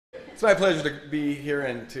It's my pleasure to be here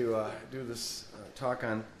and to do this talk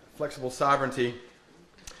on flexible sovereignty.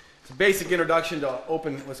 It's a basic introduction to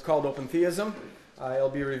what's called open theism. It'll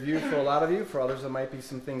be reviewed for a lot of you. For others, there might be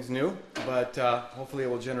some things new, but hopefully it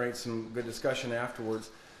will generate some good discussion afterwards.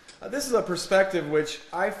 This is a perspective which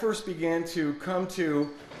I first began to come to.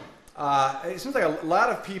 It seems like a lot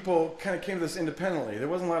of people kind of came to this independently. There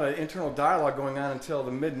wasn't a lot of internal dialogue going on until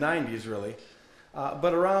the mid-90s, really.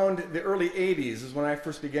 But around the early 80s is when I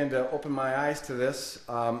first began to open my eyes to this.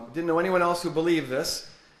 Didn't know anyone else who believed this,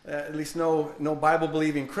 at least no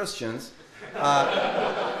Bible-believing Christians. But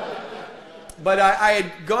I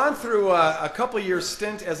had gone through a couple years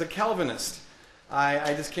stint as a Calvinist.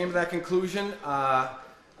 I just came to that conclusion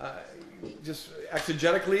just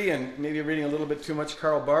exegetically and maybe reading a little bit too much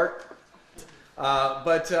Karl Barth.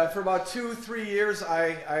 But for about 2-3 years,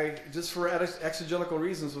 I just for exegetical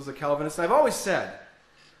reasons was a Calvinist. And I've always said,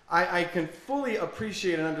 I can fully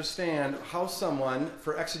appreciate and understand how someone,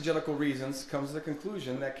 for exegetical reasons, comes to the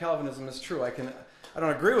conclusion that Calvinism is true. I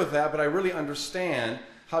don't agree with that, but I really understand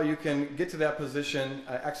how you can get to that position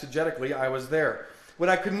exegetically. I was there. What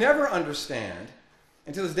I could never understand,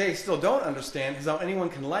 and to this day still don't understand, is how anyone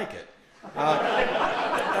can like it.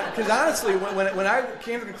 Because honestly, when I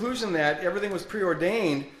came to the conclusion that everything was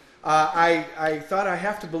preordained, I thought I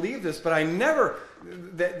have to believe this, but I never,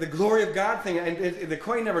 the glory of God thing, and the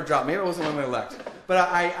coin never dropped. Maybe I wasn't one of the elect, but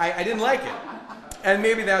I didn't like it. And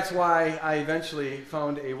maybe that's why I eventually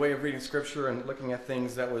found a way of reading Scripture and looking at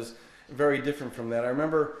things that was very different from that. I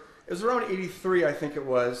remember it was around 83, I think it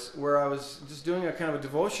was, where I was just doing a kind of a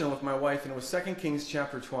devotion with my wife, and it was 2 Kings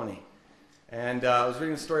chapter 20. And I was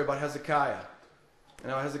reading a story about Hezekiah.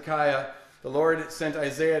 And now Hezekiah, the Lord sent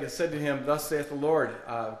Isaiah to said to him, "Thus saith the Lord,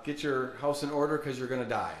 get your house in order because you're going to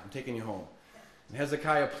die. I'm taking you home." And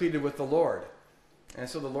Hezekiah pleaded with the Lord. And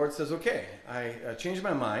so the Lord says, "Okay, I changed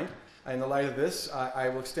my mind. In the light of this, I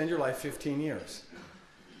will extend your life 15 years.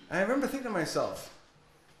 And I remember thinking to myself,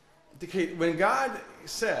 okay, when God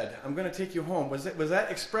said, "I'm going to take you home," was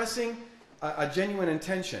that expressing a genuine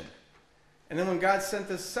intention? And then when God sent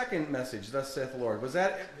this second message, "Thus saith the Lord," was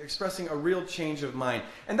that expressing a real change of mind?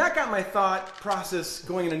 And that got my thought process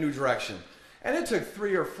going in a new direction. And it took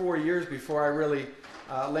 3 or 4 years before I really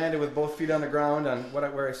landed with both feet on the ground on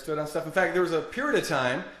where I stood on stuff. In fact, there was a period of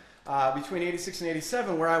time between 86 and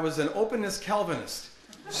 87 where I was an openness Calvinist.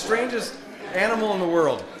 Strangest animal in the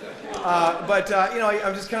world. But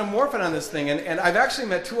I'm just kind of morphing on this thing. And I've actually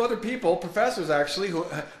met 2 other people, professors actually, who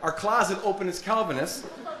are closet openness Calvinists,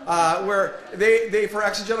 where they, for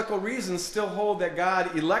exegetical reasons, still hold that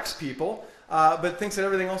God elects people, but thinks that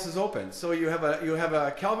everything else is open. So you have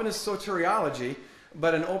a Calvinist soteriology,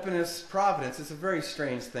 but an openness providence. It's a very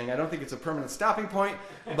strange thing. I don't think it's a permanent stopping point,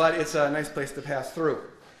 but it's a nice place to pass through.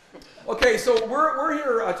 Okay, so we're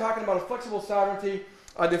here talking about a flexible sovereignty,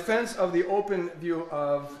 a defense of the open view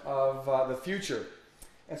of the future.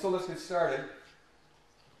 And so let's get started.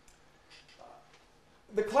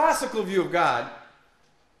 The classical view of God,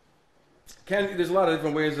 there's a lot of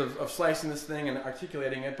different ways of slicing this thing and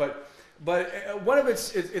articulating it, but one of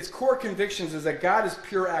its core convictions is that God is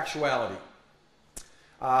pure actuality.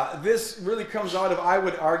 This really comes out of, I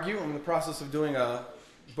would argue, I'm in the process of doing a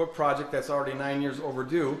book project that's already 9 years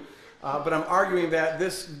overdue, but I'm arguing that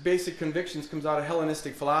this basic convictions comes out of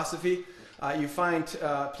Hellenistic philosophy. You find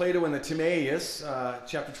Plato in the Timaeus,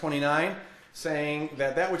 chapter 29, saying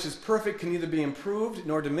that which is perfect can neither be improved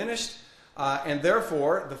nor diminished, and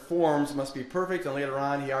therefore the forms must be perfect. And later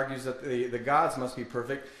on he argues that the gods must be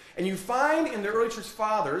perfect. And you find in the early church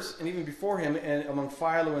fathers, and even before him, and among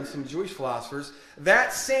Philo and some Jewish philosophers,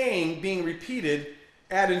 that saying being repeated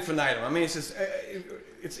ad infinitum. I mean, it's just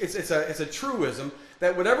it's a truism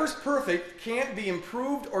that whatever's perfect can't be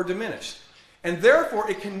improved or diminished, and therefore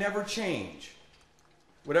it can never change.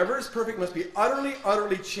 Whatever is perfect must be utterly,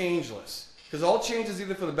 utterly changeless, because all change is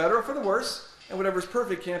either for the better or for the worse, and whatever is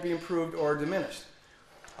perfect can't be improved or diminished.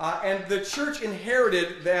 And the church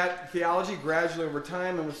inherited that theology gradually over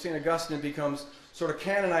time, and with St. Augustine it becomes sort of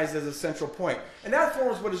canonized as a central point. And that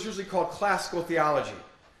forms what is usually called classical theology.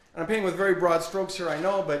 And I'm painting with very broad strokes here, I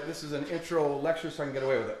know, but this is an intro lecture, so I can get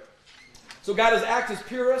away with it. So God is actus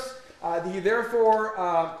purus.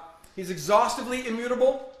 He's exhaustively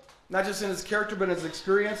immutable, not just in his character, but in his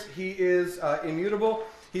experience. He is immutable.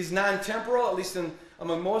 He's non-temporal, at least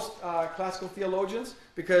among most classical theologians,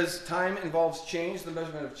 because time involves change, the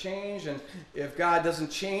measurement of change. And if God doesn't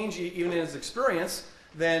change, even in his experience,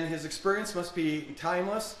 then his experience must be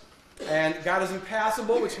timeless. And God is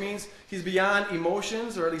impassible, which means he's beyond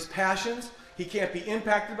emotions, or at least passions. He can't be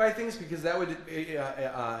impacted by things because that would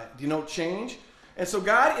denote change. And so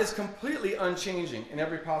God is completely unchanging in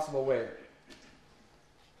every possible way.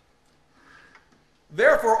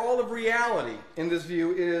 Therefore, all of reality in this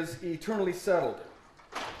view is eternally settled,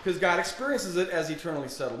 because God experiences it as eternally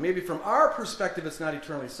settled. Maybe from our perspective it's not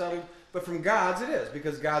eternally settled, but from God's it is,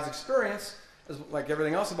 because God's experience, like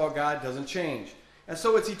everything else about God, doesn't change. And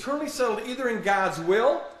so it's eternally settled either in God's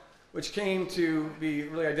will, which came to be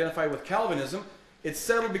really identified with Calvinism. It's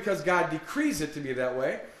settled because God decrees it to be that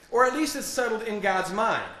way, or at least it's settled in God's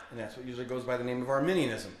mind, and that's what usually goes by the name of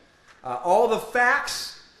Arminianism. All the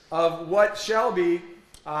facts of what shall be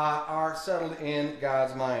are settled in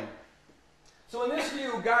God's mind. So in this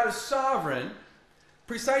view, God is sovereign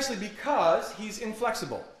precisely because he's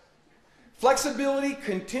inflexible. Flexibility,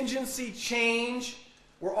 contingency, change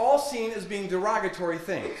were all seen as being derogatory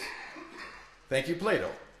things. Thank you, Plato.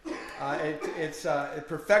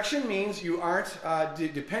 Perfection means you aren't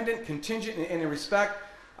dependent, contingent in any respect.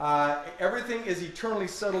 Everything is eternally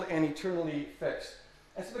settled and eternally fixed.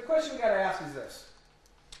 And so the question we've got to ask is this.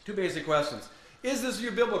 Two basic questions. Is this view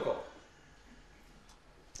biblical?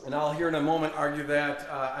 And I'll here in a moment argue that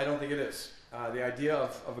I don't think it is. The idea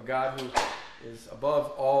of a God who is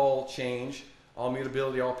above all change, all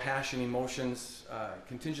mutability, all passion, emotions,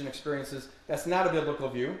 contingent experiences, that's not a biblical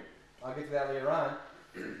view. I'll get to that later on.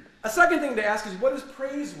 A second thing to ask is, what is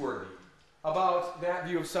praiseworthy about that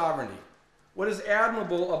view of sovereignty? What is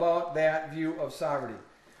admirable about that view of sovereignty?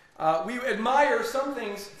 We admire some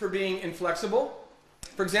things for being inflexible.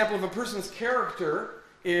 For example, if a person's character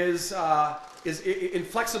is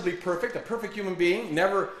inflexibly perfect, a perfect human being,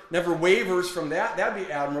 never wavers from that, that'd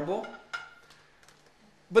be admirable.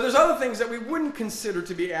 But there's other things that we wouldn't consider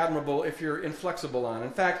to be admirable if you're inflexible on.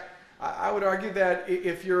 In fact, I would argue that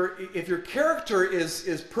if your character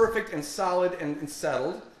is perfect and solid and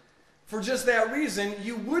settled, for just that reason,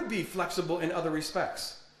 you would be flexible in other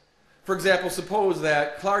respects. For example, suppose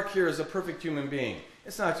that Clark here is a perfect human being.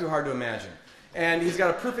 It's not too hard to imagine. And he's got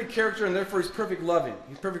a perfect character, and therefore he's perfectly loving.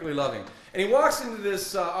 He's perfectly loving. And he walks into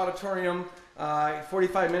this auditorium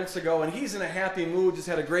 45 minutes ago, and he's in a happy mood, just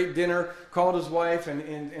had a great dinner, called his wife,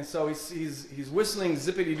 and so he's whistling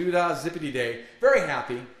zippity-doo-dah, zippity-day, very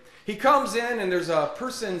happy. He comes in, and there's a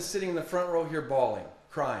person sitting in the front row here bawling,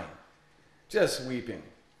 crying, just weeping.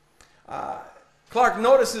 Clark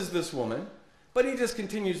notices this woman, but he just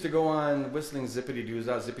continues to go on whistling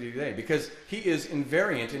zippity-doo-dah, zippity-day, because he is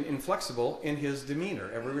invariant and inflexible in his demeanor.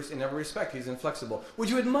 In every respect, he's inflexible. Would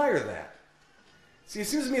you admire that? See, it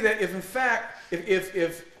seems to me that if, in fact,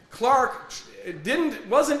 if Clark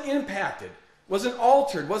wasn't impacted, wasn't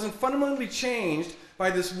altered, wasn't fundamentally changed by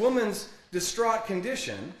this woman's distraught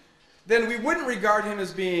condition, then we wouldn't regard him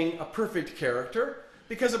as being a perfect character,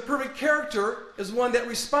 because a perfect character is one that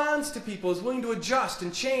responds to people, is willing to adjust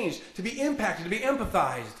and change, to be impacted, to be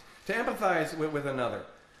empathized, to empathize with another.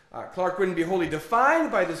 Clark wouldn't be wholly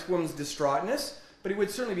defined by this woman's distraughtness, but he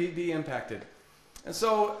would certainly be impacted. And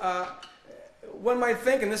so one might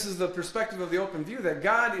think, and this is the perspective of the open view, that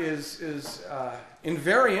God is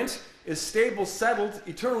invariant, is stable, settled,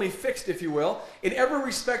 eternally fixed, if you will, in every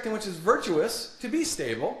respect in which is virtuous to be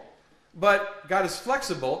stable, but God is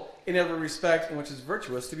flexible in every respect in which is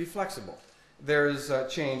virtuous to be flexible. There is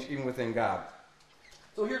change even within God.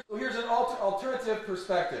 So here's an alternative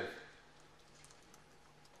perspective.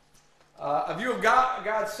 A view of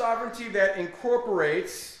God's sovereignty that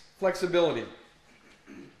incorporates flexibility.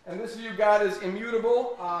 And this view, God is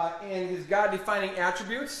immutable in his God-defining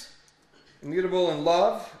attributes, immutable in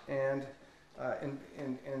love and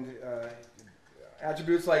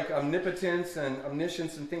attributes like omnipotence and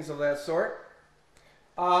omniscience and things of that sort.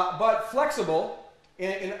 But flexible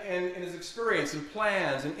in his experience and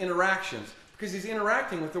plans and interactions, because he's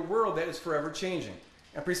interacting with a world that is forever changing.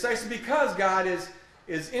 And precisely because God is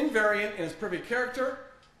invariant in his perfect character,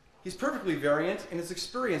 he's perfectly variant in his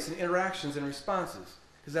experience and interactions and responses,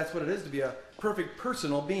 because that's what it is to be a perfect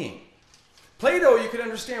personal being. Plato, you could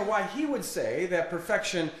understand why he would say that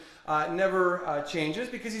perfection never changes,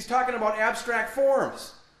 because he's talking about abstract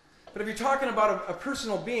forms. But if you're talking about a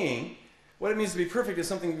personal being, what it means to be perfect is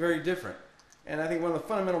something very different. And I think one of the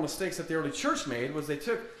fundamental mistakes that the early church made was they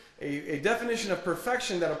took a definition of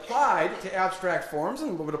perfection that applied to abstract forms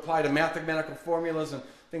and would apply to mathematical formulas and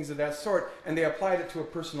things of that sort, and they applied it to a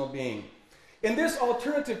personal being. In this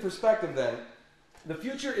alternative perspective, then, the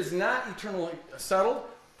future is not eternally settled,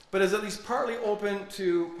 but is at least partly open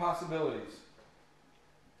to possibilities.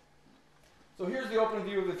 So here's the open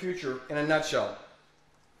view of the future in a nutshell.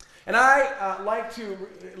 And I like to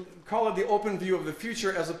call it the open view of the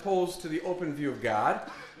future as opposed to the open view of God,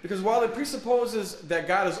 because while it presupposes that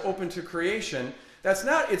God is open to creation, that's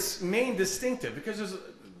not its main distinctive, because there's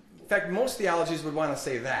fact, most theologies would want to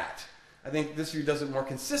say that. I think this view does it more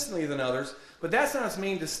consistently than others, but that's not its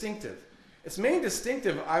main distinctive. Its main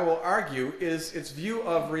distinctive, I will argue, is its view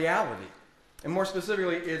of reality, and more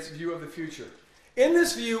specifically, its view of the future. In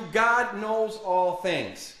this view, God knows all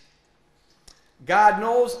things. God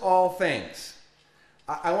knows all things.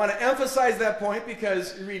 I want to emphasize that point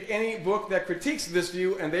because you read any book that critiques this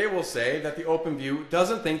view, and they will say that the open view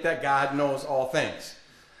doesn't think that God knows all things.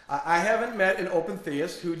 I haven't met an open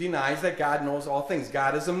theist who denies that God knows all things.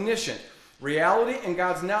 God is omniscient. Reality and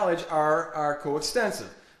God's knowledge are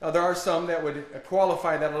coextensive. Now, there are some that would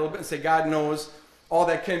qualify that a little bit and say God knows all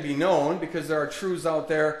that can be known because there are truths out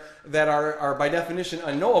there that are by definition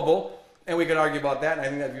unknowable, and we could argue about that, and I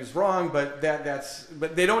think that view is wrong, but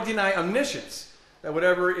they don't deny omniscience, that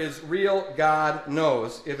whatever is real, God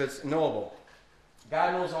knows if it's knowable.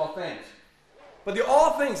 God knows all things. But the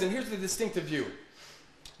all things, and here's the distinctive view,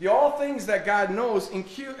 the all things that God knows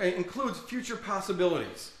includes future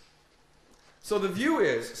possibilities. So the view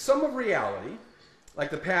is some of reality, like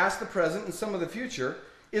the past, the present, and some of the future,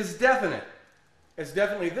 is definite. It's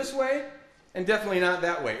definitely this way and definitely not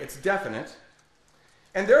that way. It's definite.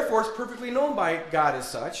 And therefore, it's perfectly known by God as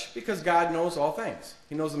such because God knows all things.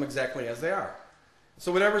 He knows them exactly as they are.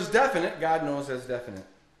 So whatever is definite, God knows as definite.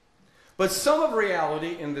 But some of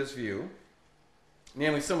reality in this view,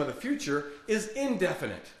 namely some of the future, is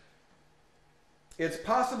indefinite. It's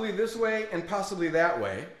possibly this way and possibly that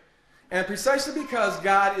way. And precisely because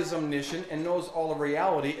God is omniscient and knows all of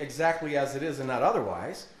reality exactly as it is and not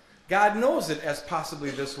otherwise, God knows it as possibly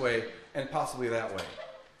this way and possibly that way.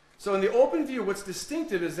 So in the open view, what's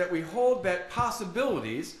distinctive is that we hold that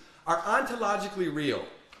possibilities are ontologically real.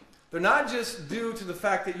 They're not just due to the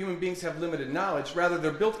fact that human beings have limited knowledge, rather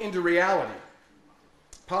they're built into reality.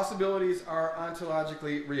 Possibilities are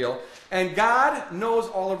ontologically real. And God knows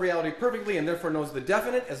all of reality perfectly and therefore knows the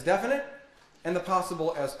definite as definite and the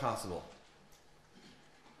possible as possible.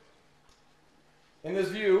 In this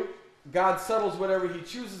view, God settles whatever he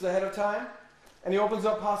chooses ahead of time, and he opens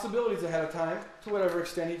up possibilities ahead of time to whatever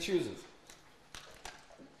extent he chooses.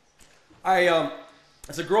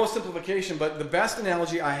 It's a gross simplification, but the best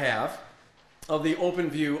analogy I have of the open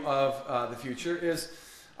view of the future is,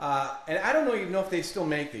 and I don't even know if they still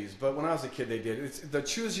make these, but when I was a kid they did. It's the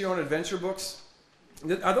Choose Your Own Adventure books.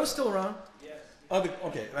 Are those still around? Yes. Oh,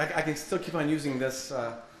 okay, I can still keep on using this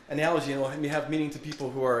analogy, and it'll have meaning to people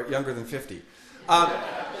who are younger than 50.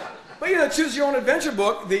 But you know, Choose Your Own Adventure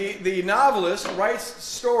book, the novelist writes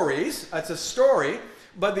stories. It's a story,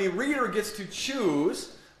 but the reader gets to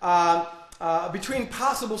choose between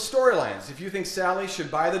possible storylines. If you think Sally should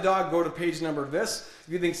buy the dog, go to page number of this.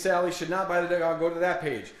 If you think Sally should not buy the dog, go to that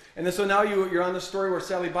page. And then so now you're on the story where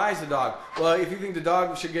Sally buys the dog. Well, if you think the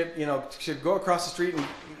dog should go across the street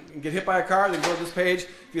and get hit by a car, then go to this page.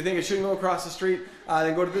 If you think it shouldn't go across the street,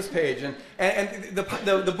 then go to this page. And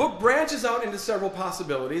the book branches out into several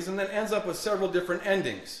possibilities and then ends up with several different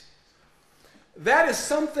endings. That is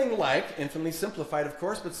something like, infinitely simplified of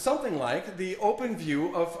course, but something like the open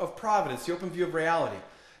view of providence, the open view of reality.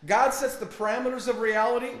 God sets the parameters of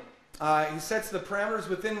reality. He sets the parameters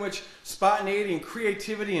within which spontaneity and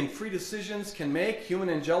creativity and free decisions can make, human,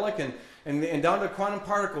 angelic, and down to quantum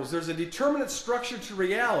particles. There's a determinate structure to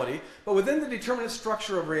reality, but within the determinate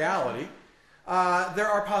structure of reality, there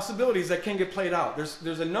are possibilities that can get played out.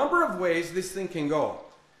 There's a number of ways this thing can go.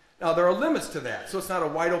 Now, there are limits to that, so it's not a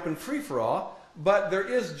wide open free-for-all, but there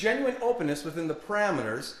is genuine openness within the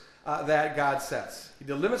parameters that God sets. He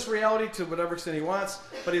delimits reality to whatever extent he wants,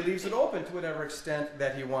 but he leaves it open to whatever extent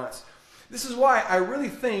that he wants. This is why I really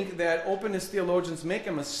think that openness theologians make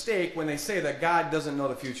a mistake when they say that God doesn't know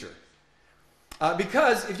the future.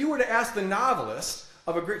 Because if you were to ask the novelist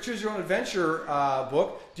of a Choose Your Own Adventure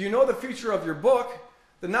book, do you know the future of your book?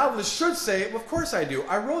 The novelist should say, well, of course I do.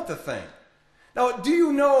 I wrote the thing. Now, do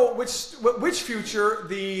you know which future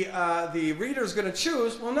the reader is going to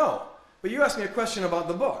choose? Well, no. But you asked me a question about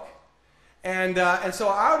the book. And so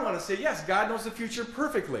I would want to say, yes, God knows the future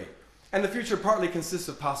perfectly. And the future partly consists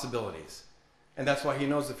of possibilities. And that's why he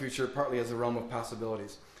knows the future partly as a realm of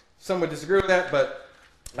possibilities. Some would disagree with that, but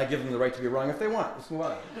I give them the right to be wrong if they want. Let's move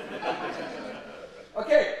on.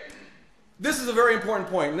 Okay. This is a very important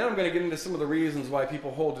point, and then I'm going to get into some of the reasons why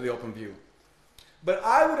people hold to the open view. But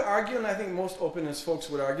I would argue, and I think most openness folks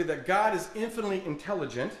would argue, that God is infinitely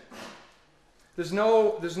intelligent. There's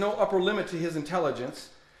no upper limit to his intelligence,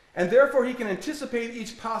 and therefore he can anticipate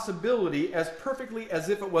each possibility as perfectly as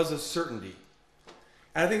if it was a certainty.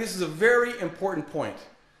 And I think this is a very important point.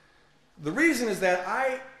 The reason is that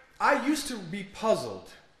I used to be puzzled.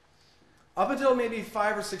 Up until maybe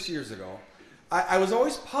 5 or 6 years ago, I was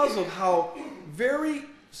always puzzled how very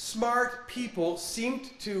smart people seem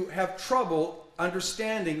to have trouble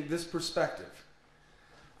understanding this perspective.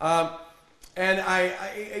 And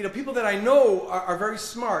people that I know are very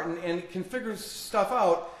smart and can figure stuff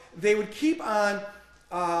out, they would keep on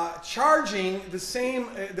charging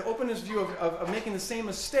the openness view of making the same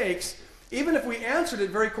mistakes. Even if we answered it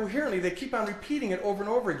very coherently, they keep on repeating it over and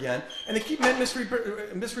over again, and they keep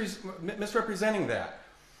misrepresenting that.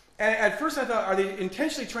 And at first I thought, are they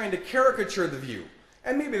intentionally trying to caricature the view?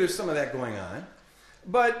 And maybe there's some of that going on.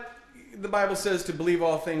 But the Bible says to believe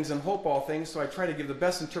all things and hope all things, so I try to give the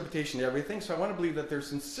best interpretation to everything. So I want to believe that they're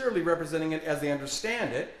sincerely representing it as they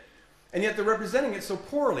understand it, and yet they're representing it so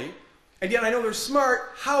poorly, and yet I know they're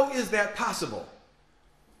smart. How is that possible?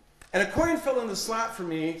 And a coin fell in the slot for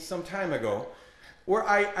me some time ago where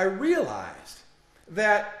I realized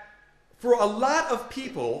that for a lot of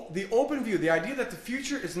people, the open view, the idea that the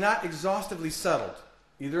future is not exhaustively settled,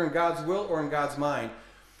 either in God's will or in God's mind,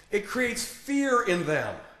 it creates fear in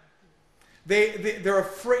them. They're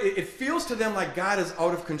afraid. It feels to them like God is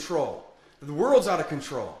out of control. The world's out of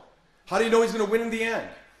control. How do you know he's going to win in the end?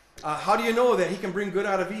 How do you know that he can bring good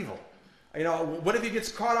out of evil? You know, what if he gets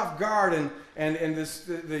caught off guard and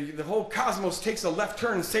the whole cosmos takes a left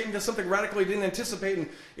turn and Satan does something radically he didn't anticipate, and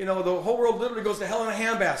the whole world literally goes to hell in a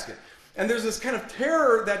handbasket. And there's this kind of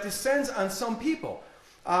terror that descends on some people.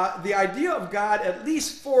 The idea of God at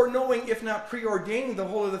least foreknowing, if not preordaining the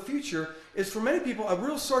whole of the future, is for many people a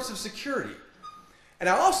real source of security. And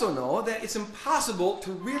I also know that it's impossible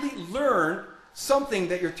to really learn something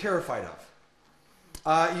that you're terrified of.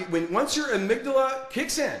 Once your amygdala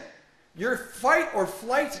kicks in, your fight or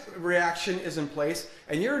flight reaction is in place,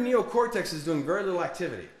 and your neocortex is doing very little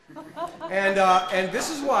activity. And this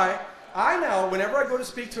is why I now, whenever I go to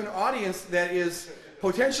speak to an audience that is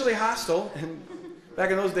potentially hostile, and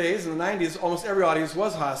back in those days, in the 90s, almost every audience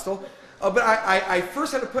was hostile, but I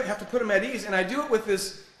first have to put them at ease, and I do it with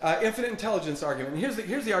this infinite intelligence argument. And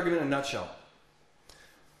here's the argument in a nutshell.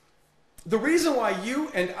 The reason why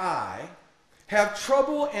you and I have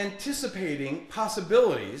trouble anticipating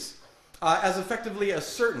possibilities as effectively as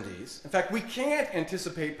certainties. In fact, we can't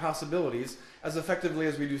anticipate possibilities as effectively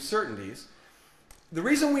as we do certainties. The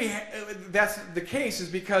reason that's the case is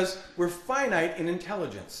because we're finite in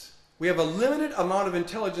intelligence. We have a limited amount of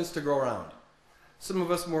intelligence to go around. Some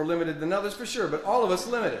of us more limited than others for sure, but all of us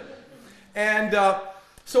limited. And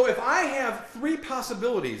so if I have 3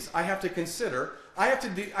 possibilities I have to consider, I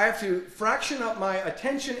have to fraction up my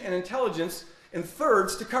attention and intelligence in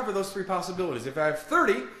thirds to cover those 3 possibilities. If I have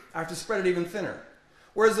 30, I have to spread it even thinner.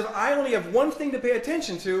 Whereas if I only have one thing to pay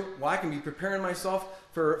attention to, well, I can be preparing myself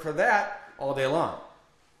for that all day long.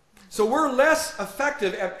 So we're less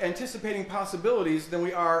effective at anticipating possibilities than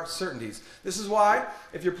we are certainties. This is why,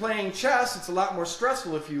 if you're playing chess, it's a lot more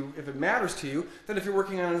stressful if it matters to you than if you're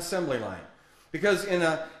working on an assembly line. Because in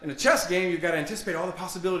a chess game, you've got to anticipate all the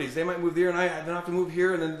possibilities. They might move there, and I then have to move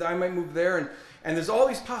here, and then I might move there, and there's all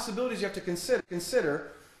these possibilities you have to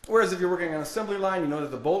consider. Whereas if you're working on an assembly line, you know that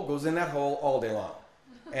the bolt goes in that hole all day long.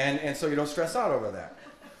 And so you don't stress out over that.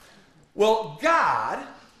 Well, God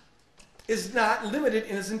is not limited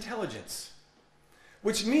in his intelligence,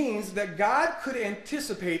 which means that God could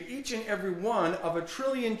anticipate each and every one of a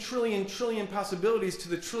trillion possibilities to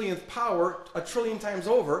the trillionth power a trillion times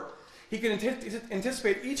over. He can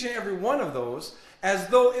anticipate each and every one of those as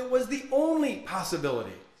though it was the only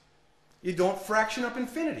possibility. You don't fraction up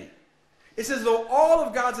infinity. It's as though all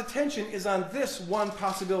of God's attention is on this one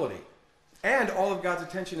possibility. And all of God's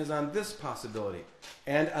attention is on this possibility.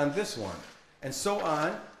 And on this one. And so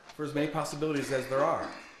on for as many possibilities as there are.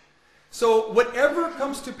 So whatever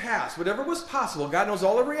comes to pass, whatever was possible, God knows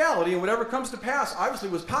all of reality, and whatever comes to pass obviously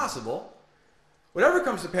was possible. Whatever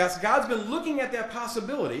comes to pass, God's been looking at that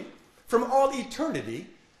possibility from all eternity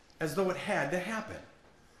as though it had to happen.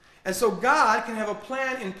 And so God can have a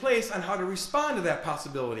plan in place on how to respond to that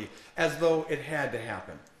possibility as though it had to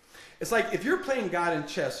happen. It's like if you're playing God in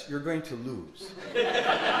chess, you're going to lose.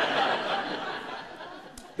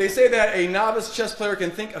 They say that a novice chess player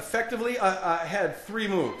can think effectively ahead 3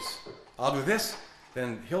 moves. I'll do this,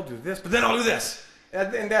 then he'll do this, but then I'll do this.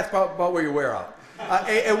 And that's about where you wear out.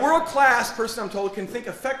 A world-class person, I'm told, can think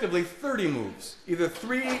effectively 30 moves. Either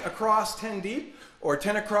 3 across 10 deep or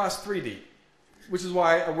 10 across 3 deep. Which is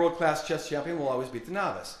why a world-class chess champion will always beat the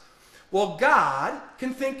novice. Well, God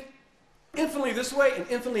can think infinitely this way and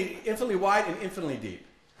infinitely wide and infinitely deep.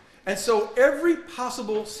 And so every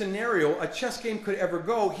possible scenario a chess game could ever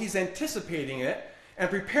go, he's anticipating it and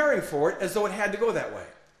preparing for it as though it had to go that way.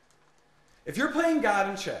 If you're playing God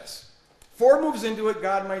in chess, 4 moves into it,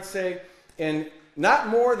 God might say, in not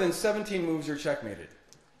more than 17 moves, you're checkmated.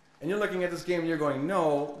 And you're looking at this game and you're going,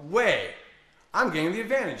 no way. I'm getting the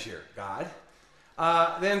advantage here, God.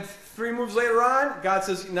 Then 3 moves later on, God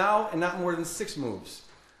says, now and not more than 6 moves.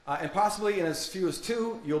 And possibly in as few as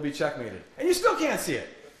 2, you'll be checkmated. And you still can't see it.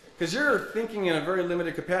 Because you're thinking in a very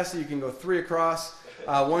limited capacity. You can go 3 across,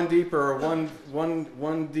 1 deep, or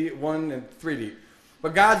one deep, 1 and 3 deep.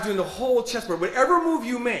 But God's doing the whole chessboard. Whatever move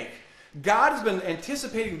you make, God has been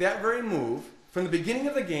anticipating that very move from the beginning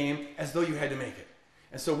of the game as though you had to make it.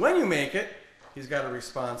 And so when you make it, he's got a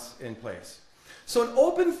response in place. So an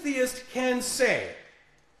open theist can say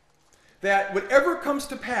that whatever comes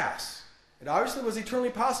to pass, it obviously was eternally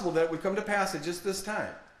possible that it would come to pass at just this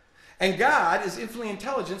time. And God is infinitely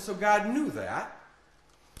intelligent, so God knew that.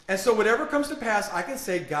 And so whatever comes to pass, I can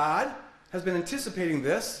say God has been anticipating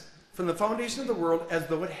this from the foundation of the world as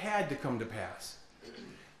though it had to come to pass.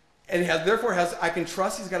 And therefore I can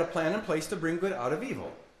trust he's got a plan in place to bring good out of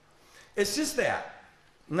evil. It's just that.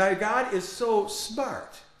 Now God is so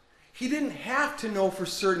smart. He didn't have to know for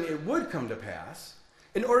certain it would come to pass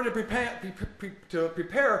in order to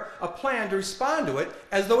prepare a plan to respond to it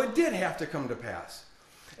as though it did have to come to pass.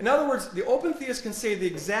 In other words, the open theist can say the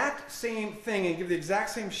exact same thing and give the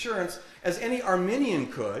exact same assurance as any Arminian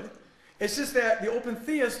could. It's just that the open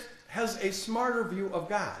theist has a smarter view of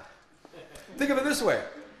God. Think of it this way.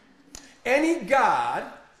 Any God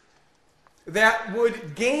that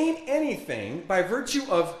would gain anything by virtue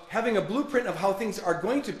of having a blueprint of how things are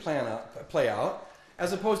going to play out,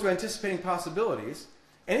 as opposed to anticipating possibilities,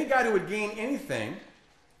 any God who would gain anything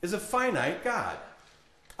is a finite God,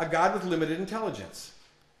 a God with limited intelligence.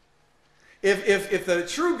 If the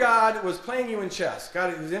true God was playing you in chess,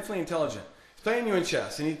 God is infinitely intelligent, he's playing you in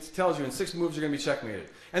chess, and he tells you in 6 moves you're going to be checkmated.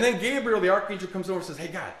 And then Gabriel, the archangel, comes over and says, hey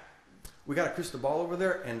God, we got a crystal ball over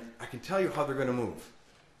there, and I can tell you how they're going to move.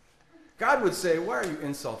 God would say, why are you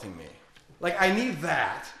insulting me? Like, I need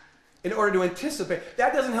that in order to anticipate.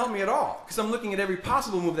 That doesn't help me at all, because I'm looking at every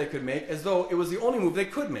possible move they could make as though it was the only move they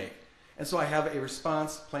could make. And so I have a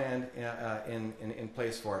response planned in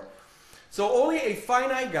place for it. So only a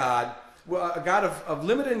finite God, a God of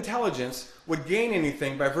limited intelligence, would gain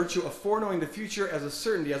anything by virtue of foreknowing the future as a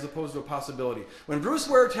certainty as opposed to a possibility. When Bruce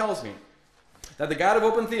Ware tells me that the God of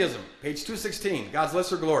open theism, page 216, God's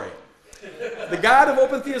lesser glory, the God of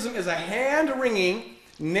open theism is a hand-wringing,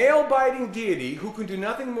 nail-biting deity who can do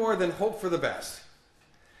nothing more than hope for the best.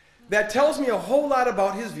 That tells me a whole lot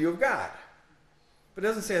about his view of God. But it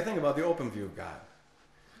doesn't say a thing about the open view of God.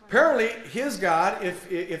 Apparently, his God,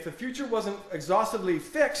 if the future wasn't exhaustively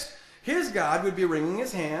fixed, his God would be wringing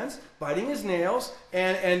his hands, biting his nails,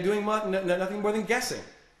 and doing nothing more than guessing.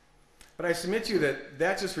 But I submit to you that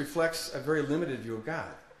that just reflects a very limited view of God.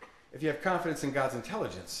 If you have confidence in God's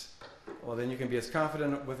intelligence, well, then you can be as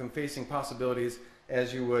confident with him facing possibilities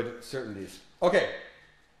as you would certainties. Okay,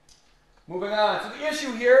 moving on. So the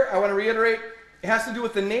issue here, I want to reiterate, it has to do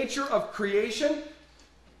with the nature of creation.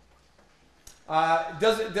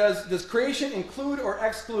 Does creation include or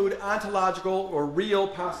exclude ontological or real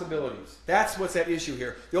possibilities? That's what's at issue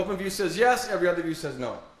here. The open view says yes, every other view says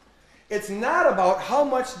no. It's not about how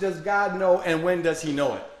much does God know and when does he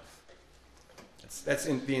know it. That's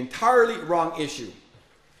the entirely wrong issue.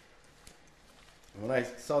 And when I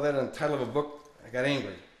saw that on the title of a book, I got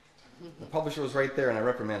angry. The publisher was right there and I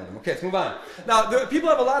reprimanded him. Okay, let's move on. Now, people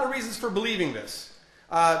have a lot of reasons for believing this.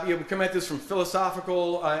 We come at this from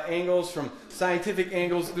philosophical angles, from scientific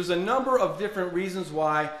angles. There's a number of different reasons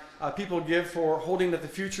why people give for holding that the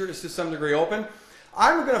future is to some degree open.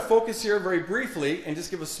 I'm going to focus here very briefly and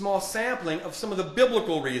just give a small sampling of some of the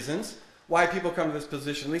biblical reasons why people come to this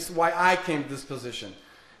position, at least why I came to this position.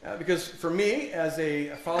 Because for me, as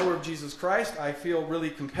a follower of Jesus Christ, I feel really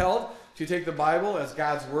compelled to take the Bible as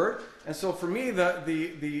God's Word. And so for me,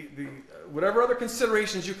 whatever other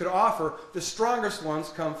considerations you could offer, the strongest ones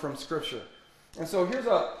come from Scripture. And so here's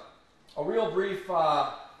a real brief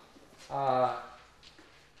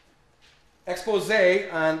expose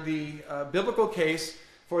on the biblical case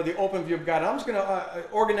for the open view of God. I'm just going to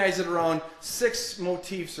organize it around 6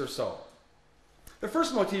 motifs or so. The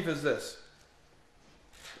first motif is this.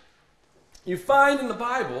 You find in the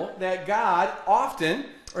Bible that God often,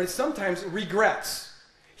 or sometimes, regrets.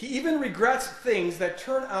 He even regrets things that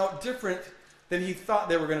turn out different than he thought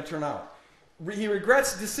they were going to turn out. He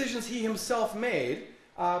regrets decisions he himself made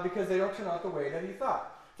because they don't turn out the way that he thought.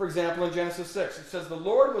 For example, in Genesis 6, it says, the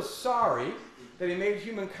Lord was sorry that he made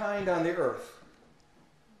humankind on the earth.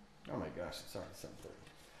 Oh my gosh, sorry,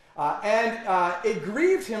 7:30. And it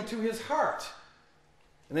grieved him to his heart.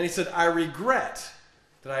 And then he said, I regret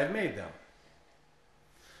that I have made them.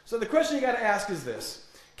 So the question you got to ask is this.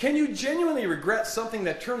 Can you genuinely regret something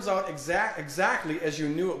that turns out exactly as you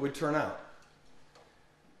knew it would turn out?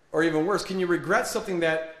 Or even worse, can you regret something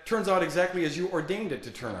that turns out exactly as you ordained it to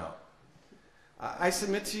turn out? I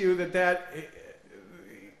submit to you that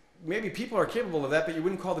maybe people are capable of that, but you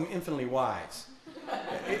wouldn't call them infinitely wise.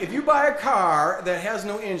 If you buy a car that has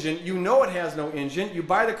no engine, you know it has no engine, you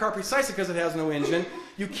buy the car precisely because it has no engine,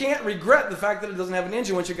 you can't regret the fact that it doesn't have an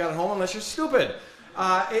engine once you got it home unless you're stupid.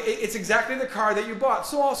 It's exactly the car that you bought.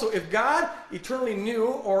 So also, if God eternally knew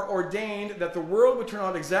or ordained that the world would turn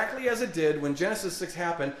out exactly as it did when Genesis 6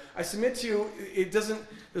 happened, I submit to you,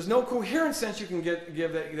 there's no coherent sense you can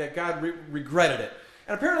give that God regretted it.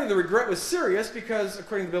 And apparently the regret was serious because,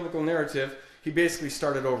 according to the biblical narrative, he basically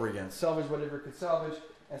started over again. Salvaged whatever he could salvage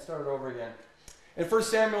and started over again. In 1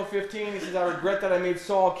 Samuel 15, he says, I regret that I made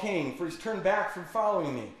Saul king, for he's turned back from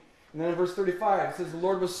following me. And then in verse 35, it says, the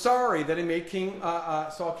Lord was sorry that he made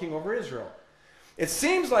Saul king over Israel. It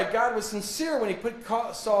seems like God was sincere when he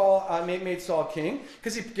made Saul king,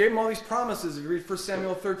 because he gave him all these promises. If you read 1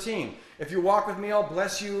 Samuel 13, if you walk with me, I'll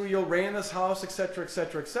bless you, you'll reign in this house, etc.,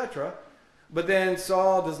 etc., etc. But then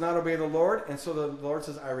Saul does not obey the Lord, and so the Lord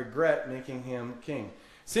says, I regret making him king.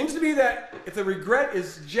 Seems to be that if the regret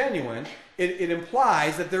is genuine, it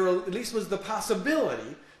implies that there at least was the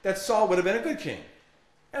possibility that Saul would have been a good king.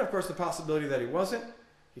 And of course the possibility that he wasn't.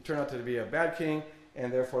 He turned out to be a bad king,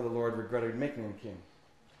 and therefore the Lord regretted making him king.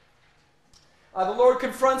 The Lord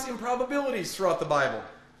confronts improbabilities throughout the Bible.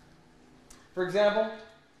 For example,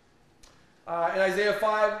 in Isaiah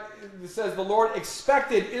 5, it says, the Lord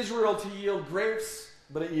expected Israel to yield grapes,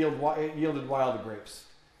 but it yielded wild grapes.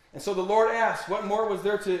 And so the Lord asked, what more was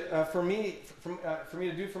there for me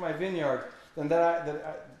to do for my vineyard than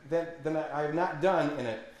I have not done in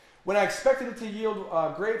it? When I expected it to yield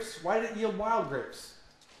grapes, why did it yield wild grapes?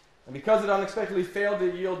 And because it unexpectedly failed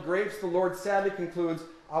to yield grapes, the Lord sadly concludes,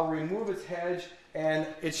 I'll remove its hedge and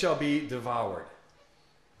it shall be devoured.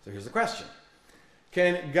 So here's the question.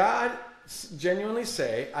 Can God genuinely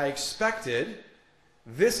say, I expected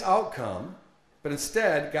this outcome, but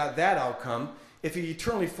instead got that outcome, if he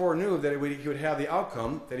eternally foreknew that he would have the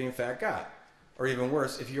outcome that he in fact got? Or even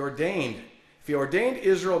worse, if he ordained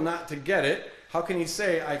Israel not to get it, how can he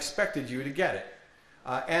say, I expected you to get it?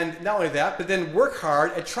 And not only that, but then work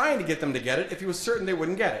hard at trying to get them to get it if he was certain they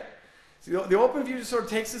wouldn't get it. So the open view sort of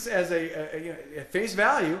takes this as a face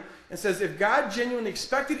value and says, if God genuinely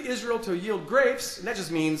expected Israel to yield grapes, and that just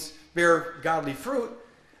means bear godly fruit,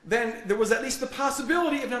 then there was at least the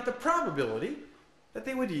possibility, if not the probability, that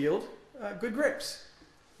they would yield good grapes.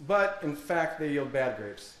 But in fact, they yield bad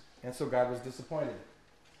grapes. And so God was disappointed.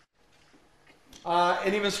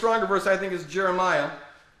 An even stronger verse, I think, is Jeremiah,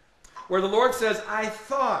 where the Lord says, I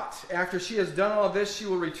thought after she has done all this, she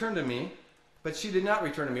will return to me, but she did not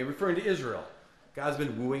return to me, referring to Israel. God's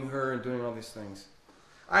been wooing her and doing all these things.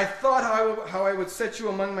 I thought how I would set you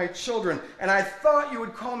among my children, and I thought you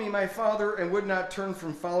would call me my father and would not turn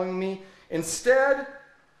from following me. Instead,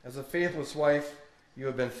 as a faithless wife, you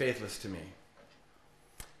have been faithless to me.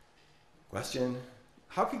 Question,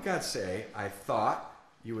 how could God say, I thought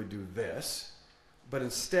you would do this, but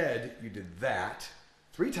instead you did that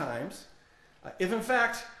 3 times, if in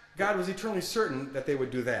fact God was eternally certain that they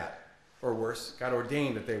would do that? Or worse, God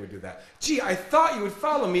ordained that they would do that. Gee, I thought you would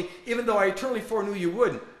follow me, even though I eternally foreknew you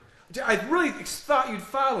wouldn't. I really thought you'd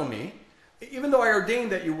follow me, even though I ordained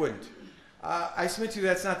that you wouldn't. I submit to you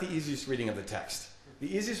that's not the easiest reading of the text.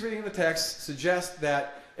 The easiest reading of the text suggests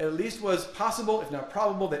that it at least was possible, if not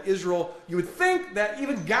probable, that Israel, you would think that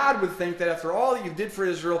even God would think that after all that you did for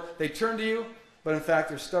Israel, they turned to you, but in fact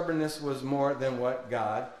their stubbornness was more than what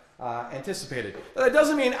God anticipated. But that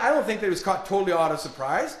doesn't mean I don't think that he was caught totally out of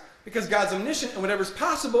surprise, because God's omniscient and whatever's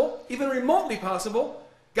possible, even remotely possible,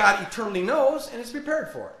 God eternally knows and is prepared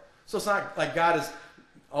for it. So it's not like God is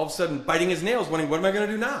all of a sudden biting his nails wondering, what am I going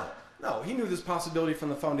to do now? No, he knew this possibility from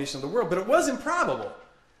the foundation of the world, but it was improbable.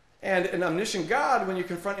 And an omniscient God, when you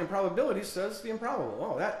confront improbability, says the improbable.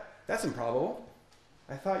 Oh, that's improbable.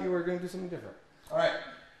 I thought you were going to do something different. All right.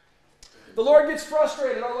 The Lord gets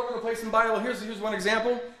frustrated all over the place in the Bible. Here's one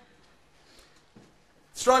example.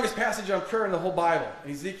 Strongest passage on prayer in the whole Bible,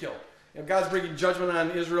 in Ezekiel. You know, God's bringing judgment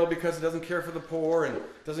on Israel because it doesn't care for the poor and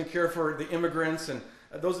doesn't care for the immigrants, and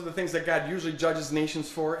those are the things that God usually judges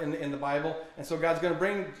nations for in the Bible. And so God's going to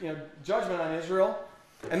bring judgment on Israel.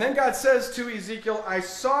 And then God says to Ezekiel, I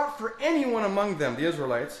sought for anyone among them, the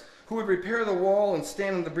Israelites, who would repair the wall and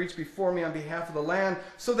stand in the breach before me on behalf of the land,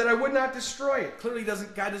 so that I would not destroy it. Clearly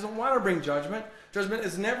God doesn't want to bring judgment. Judgment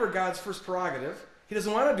is never God's first prerogative. He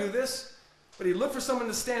doesn't want to do this. But he looked for someone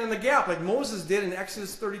to stand in the gap, like Moses did in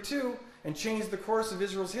Exodus 32, and changed the course of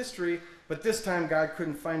Israel's history, but this time God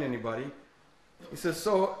couldn't find anybody. He says,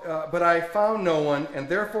 but I found no one, and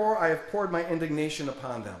therefore I have poured my indignation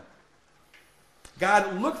upon them.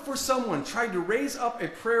 God looked for someone, tried to raise up a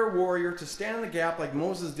prayer warrior to stand in the gap like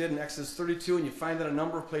Moses did in Exodus 32, and you find that a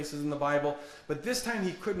number of places in the Bible, but this time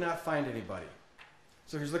he could not find anybody.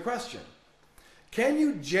 So here's the question. Can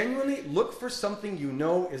you genuinely look for something you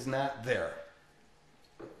know is not there?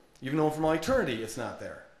 You've known from all eternity it's not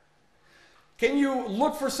there. Can you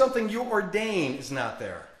look for something you ordain is not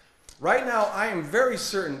there? Right now, I am very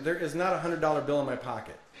certain there is not a $100 bill in my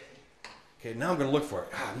pocket. Okay, now I'm going to look for it.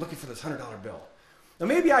 I'm looking for this $100 bill. Now,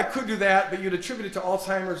 maybe I could do that, but you'd attribute it to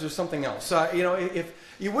Alzheimer's or something else. If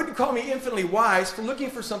you wouldn't call me infinitely wise for looking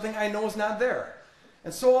for something I know is not there.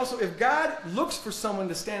 And so also, if God looks for someone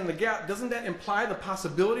to stand in the gap, doesn't that imply the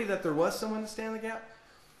possibility that there was someone to stand in the gap?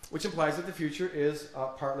 Which implies that the future is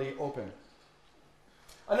partly open.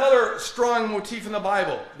 Another strong motif in the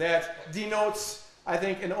Bible that denotes, I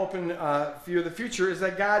think, an open view of the future is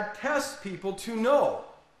that God tests people to know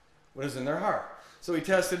what is in their heart. So he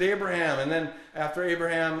tested Abraham, and then after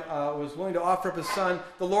Abraham was willing to offer up his son,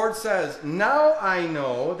 the Lord says, now I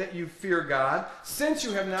know that you fear God, since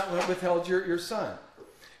you have not withheld your son.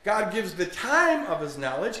 God gives the time of his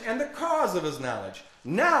knowledge and the cause of his knowledge.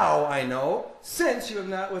 Now I know, since you have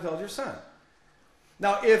not withheld your son.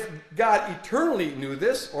 Now, if God eternally knew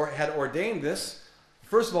this or had ordained this,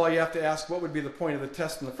 first of all, you have to ask what would be the point of the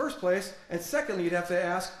test in the first place. And secondly, you'd have to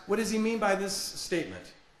ask, what does he mean by this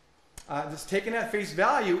statement? This taken at face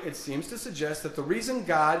value, it seems to suggest that the reason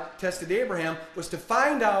God tested Abraham was to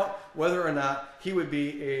find out whether or not he would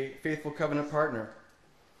be a faithful covenant partner.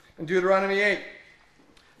 In Deuteronomy 8, it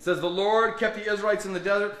says, the Lord kept the Israelites in the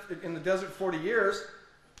desert 40 years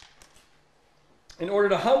in order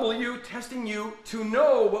to humble you, testing you to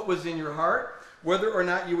know what was in your heart, whether or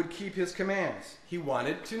not you would keep his commands. He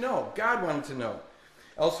wanted to know. God wanted to know.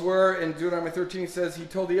 Elsewhere in Deuteronomy 13 it says, he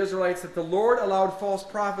told the Israelites that the Lord allowed false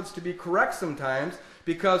prophets to be correct sometimes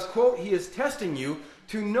because, quote, he is testing you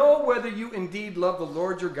to know whether you indeed love the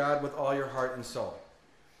Lord your God with all your heart and soul.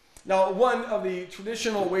 Now, one of the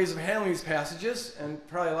traditional ways of handling these passages, and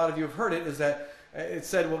probably a lot of you have heard it, is that it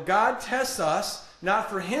said, well, God tests us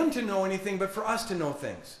not for him to know anything, but for us to know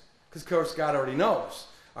things. Because, of course, God already knows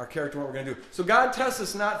our character and what we're going to do. So God tests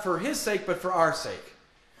us not for his sake, but for our sake.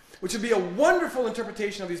 Which would be a wonderful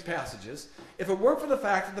interpretation of these passages if it weren't for the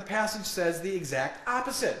fact that the passage says the exact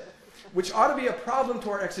opposite, which ought to be a problem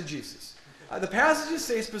to our exegesis. The passages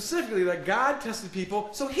say specifically that God tested people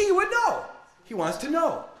so he would know. He wants to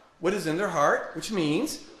know what is in their heart, which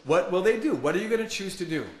means, what will they do? What are you going to choose to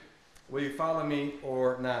do? Will you follow me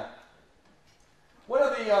or not? One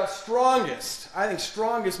of the strongest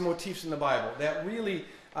motifs in the Bible that really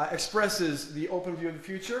expresses the open view of the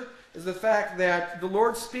future is the fact that the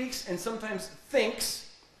Lord speaks and sometimes thinks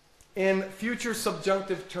in future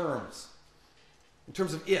subjunctive terms, in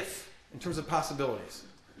terms of if, in terms of possibilities.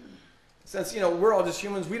 Since, we're all just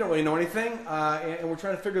humans, we don't really know anything, and we're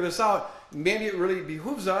trying to figure this out, maybe it really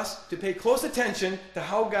behooves us to pay close attention to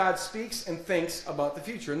how God speaks and thinks about the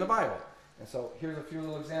future in the Bible. And so here's a few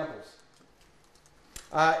little examples.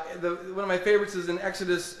 One of my favorites is in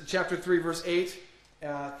Exodus chapter 3, verse 8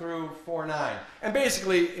 through 4:9. And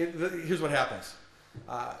basically, here's what happens.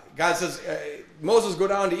 God says, Moses, go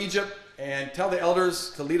down to Egypt and tell the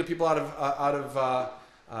elders to lead the people out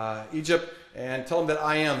of Egypt and tell them that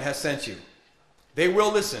I am has sent you. They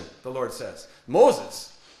will listen, the Lord says.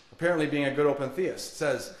 Moses, apparently being a good open theist,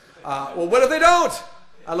 says, well, what if they don't?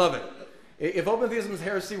 I love it. If open theism is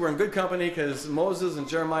heresy, we're in good company because Moses and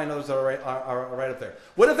Jeremiah and others are right up there.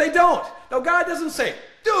 What if they don't? Now, God doesn't say,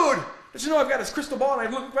 dude, did you know I've got this crystal ball and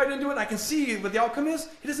I look right into it and I can see what the outcome is?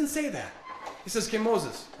 He doesn't say that. He says, okay,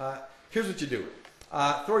 Moses, here's what you do.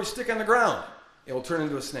 Throw your stick on the ground. It will turn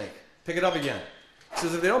into a snake. Pick it up again. He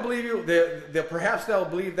says, if they don't believe you, perhaps they'll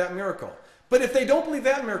believe that miracle. But if they don't believe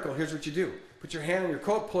that miracle, here's what you do. Put your hand in your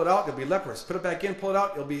coat, pull it out, you'll be leprous. Put it back in, pull it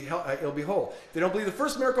out, it'll be whole. If they don't believe the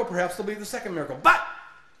first miracle, perhaps they'll believe the second miracle. But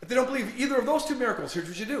if they don't believe either of those two miracles, here's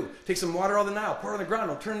what you do. Take some water out of the Nile, pour it on the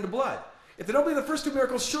ground, it'll turn into blood. If they don't believe the first two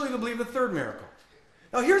miracles, surely they'll believe the third miracle.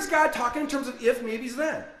 Now here's God talking in terms of if, maybes,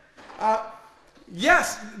 then.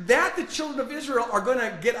 Yes, that the children of Israel are going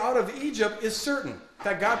to get out of Egypt is certain. In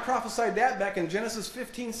fact, God prophesied that back in Genesis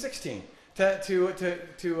 15:16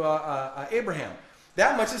 to Abraham.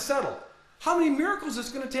 That much is settled. How many miracles is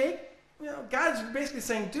it going to take? God's basically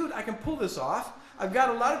saying, dude, I can pull this off. I've got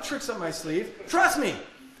a lot of tricks up my sleeve. Trust me.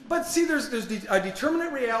 But see, there's a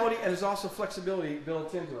determinate reality and there's also flexibility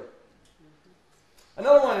built into it.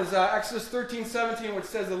 Another one is Exodus 13:17, which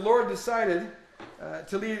says the Lord decided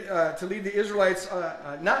to lead the Israelites,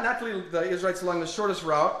 not to lead the Israelites along the shortest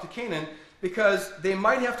route to Canaan, because they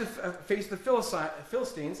might have to face the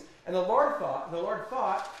Philistines. And the Lord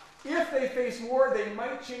thought, if they face war, they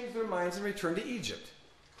might change their minds and return to Egypt.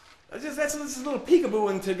 That's a little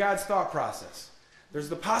peekaboo into God's thought process. There's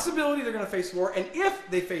the possibility they're going to face war, and if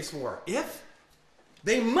they face war, if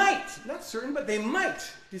they might, not certain, but they might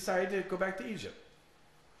decide to go back to Egypt.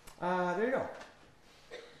 There you go.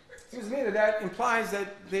 Seems to me that implies that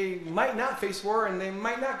they might not face war and they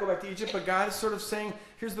might not go back to Egypt, but God is sort of saying,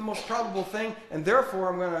 here's the most probable thing, and therefore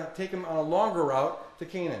I'm going to take them on a longer route to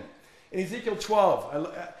Canaan. In Ezekiel 12,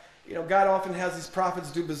 God often has these prophets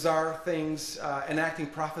do bizarre things, enacting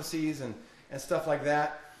prophecies and stuff like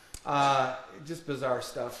that. Just bizarre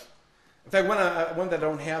stuff. In fact, one that I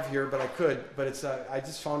don't have here, but I could, but I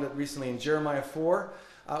just found it recently in Jeremiah 4,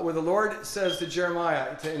 where the Lord says to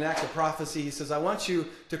Jeremiah to enact a prophecy. He says, I want you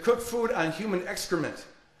to cook food on human excrement.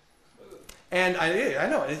 And I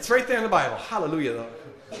know, it's right there in the Bible. Hallelujah,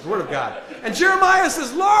 the Word of God. And Jeremiah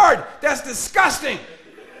says, Lord, that's disgusting.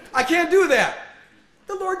 I can't do that.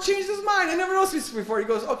 The Lord changed his mind. I never noticed this before. He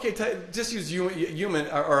goes, okay, just use human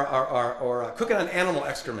or cook it on animal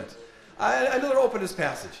excrement. I know they're open this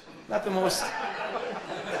passage. Not the most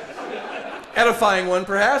edifying one,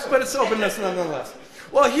 perhaps, but it's openness nonetheless.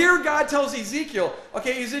 Well, here God tells Ezekiel,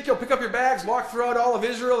 okay, Ezekiel, pick up your bags, walk throughout all of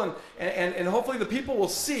Israel, and hopefully the people will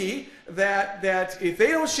see that if they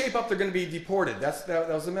don't shape up, they're going to be deported. That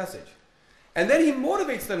was the message. And then he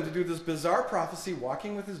motivates them to do this bizarre prophecy,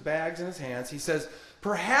 walking with his bags in his hands. He says,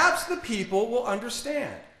 perhaps the people will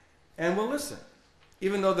understand and will listen,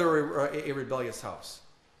 even though they're a rebellious house.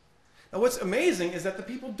 Now, what's amazing is that the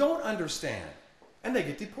people don't understand, and they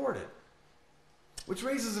get deported, which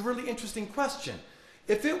raises a really interesting question.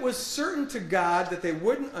 If it was certain to God that they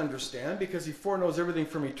wouldn't understand because he foreknows everything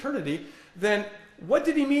from eternity, then what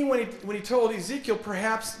did he mean when he told Ezekiel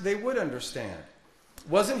perhaps they would understand?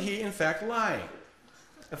 Wasn't he, in fact, lying?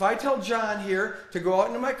 If I tell John here to go out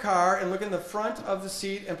into my car and look in the front of the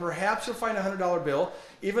seat and perhaps you'll find a $100 bill,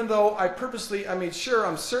 even though I made sure,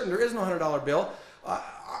 I'm certain there is no $100 bill,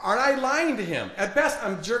 aren't I lying to him? At best,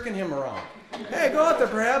 I'm jerking him around. Hey, go out there,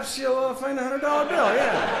 perhaps you'll find a $100 bill.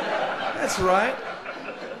 Yeah, that's right.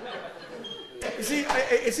 You see,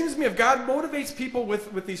 it seems to me if God motivates people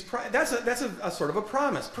with these, that's a sort of a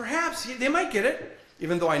promise. Perhaps they might get it,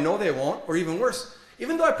 even though I know they won't, or even worse,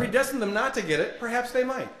 even though I predestined them not to get it, perhaps they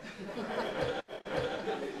might.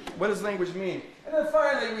 What does language mean? And then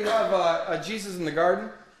finally, we have Jesus in the garden.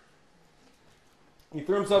 He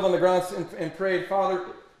threw himself on the ground and prayed, Father,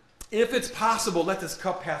 if it's possible, let this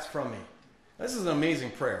cup pass from me. This is an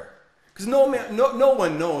amazing prayer, because no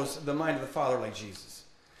one knows the mind of the Father like Jesus.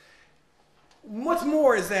 What's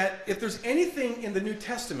more is that if there's anything in the New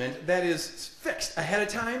Testament that is fixed ahead of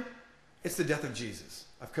time, it's the death of Jesus.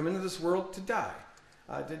 I've come into this world to die,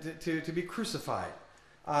 to be crucified.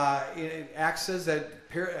 Acts says that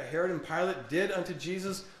Herod and Pilate did unto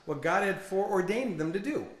Jesus what God had foreordained them to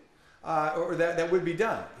do, or that would be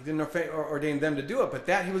done. He didn't ordain them to do it, but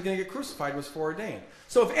that he was going to get crucified was foreordained.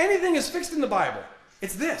 So if anything is fixed in the Bible,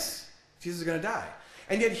 it's this. Jesus is going to die.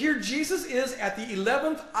 And yet here Jesus is at the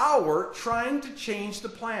 11th hour trying to change the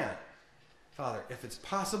plan. Father, if it's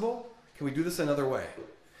possible, can we do this another way?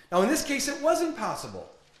 Now in this case it wasn't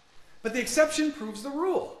possible, but the exception proves the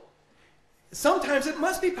rule. Sometimes it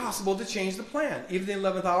must be possible to change the plan, even the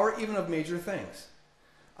 11th hour, even of major things.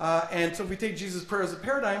 And so if we take Jesus' prayer as a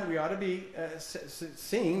paradigm, we ought to be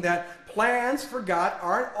seeing that plans for God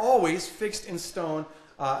aren't always fixed in stone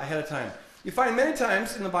ahead of time. You find many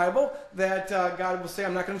times in the Bible that God will say,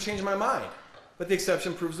 I'm not going to change my mind. But the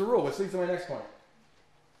exception proves the rule, which leads to my next point.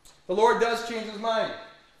 The Lord does change his mind.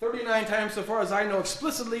 39 times so far as I know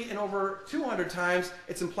explicitly, and over 200 times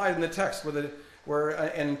it's implied in the text where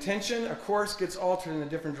an intention, a course, gets altered in a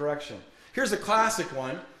different direction. Here's a classic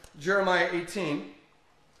one, Jeremiah 18,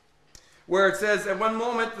 where it says, at one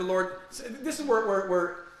moment the Lord, this is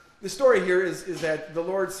where the story here is that the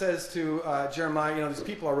Lord says to Jeremiah, these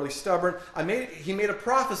people are really stubborn. He made a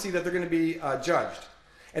prophecy that they're going to be judged.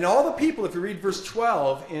 And all the people, if you read verse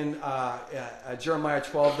 12 in Jeremiah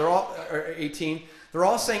 12, 18, they're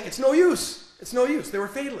all saying, it's no use. It's no use. They were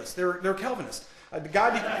fatalists. They're Calvinists.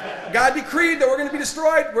 God decreed that we're going to be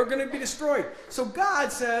destroyed. We're going to be destroyed. So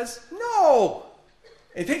God says, no.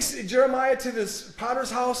 And he takes Jeremiah to this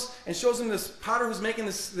potter's house and shows him this potter who's making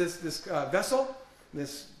this vessel,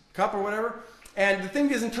 this cup or whatever, and the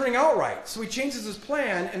thing isn't turning out right. So he changes his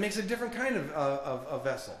plan and makes a different kind of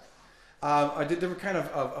vessel, a different kind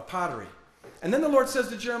of pottery. And then the Lord says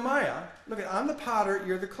to Jeremiah, look, I'm the potter,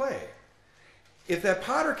 you're the clay. If that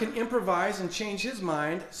potter can improvise and change his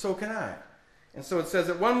mind, so can I. And so it says,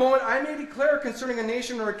 at one moment I may declare concerning a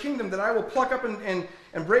nation or a kingdom that I will pluck up and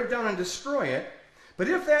break down and destroy it. But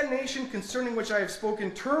if that nation concerning which I have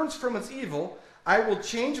spoken turns from its evil, I will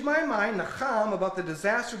change my mind, nacham, about the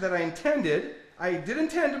disaster that I did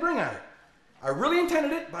intend to bring on it. I really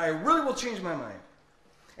intended it, but I really will change my mind.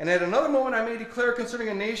 And at another moment I may declare concerning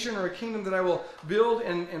a nation or a kingdom that I will build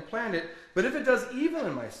and plant it. But if it does evil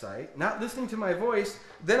in my sight, not listening to my voice,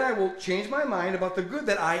 then I will change my mind about the good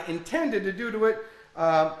that I intended to do to it.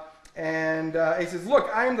 He says, look,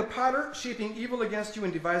 I am the potter, shaping evil against you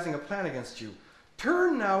and devising a plan against you.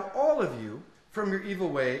 Turn now, all of you, from your evil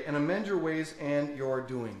way and amend your ways and your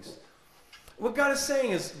doings. What God is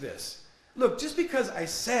saying is this. Look, just because I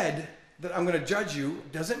said that I'm going to judge you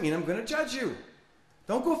doesn't mean I'm going to judge you.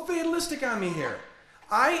 Don't go fatalistic on me here.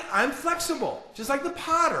 I'm flexible, just like the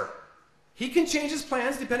potter. He can change his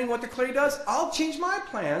plans depending on what the clay does. I'll change my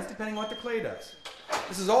plans depending on what the clay does.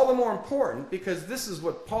 This is all the more important because this is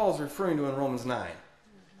what Paul is referring to in Romans 9.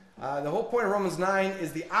 The whole point of Romans 9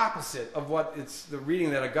 is the opposite of what it's the reading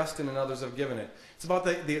that Augustine and others have given it. It's about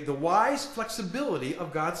the wise flexibility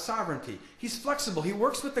of God's sovereignty. He's flexible. He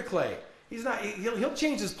works with the clay. He'll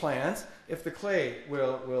change his plans if the clay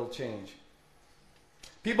will change.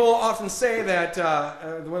 People often say that,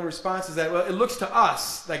 one response is that, well, it looks to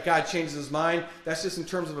us like God changes his mind. That's just in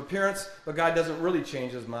terms of appearance, but God doesn't really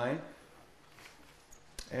change his mind.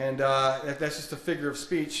 And that's just a figure of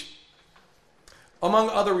speech.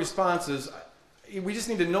 Among other responses, we just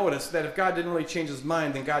need to notice that if God didn't really change his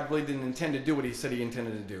mind, then God really didn't intend to do what he said he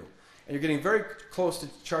intended to do. And you're getting very close to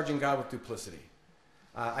charging God with duplicity.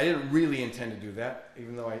 I didn't really intend to do that,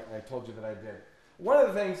 even though I told you that I did. One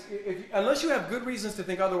of the things, unless you have good reasons to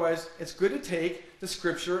think otherwise, it's good to take the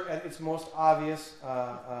Scripture at its most obvious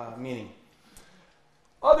meaning.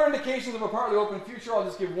 Other indications of a partly open future, I'll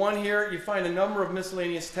just give one here. You find a number of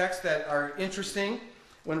miscellaneous texts that are interesting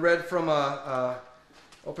when read from an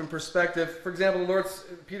open perspective. For example,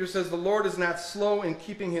 Peter says, the Lord is not slow in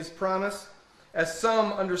keeping his promise, as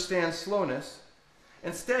some understand slowness.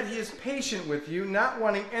 Instead, he is patient with you, not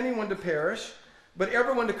wanting anyone to perish, but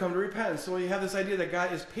everyone to come to repentance. So you have this idea that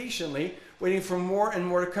God is patiently waiting for more and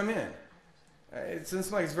more to come in. It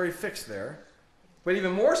seems like it's very fixed there. But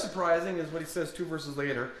even more surprising is what he says 2 verses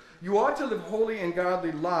later. You ought to live holy and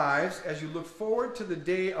godly lives as you look forward to the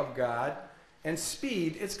day of God and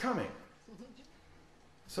speed its coming.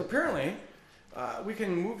 So apparently, we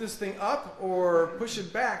can move this thing up or push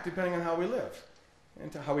it back depending on how we live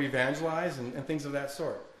and to how we evangelize and things of that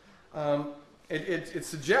sort. It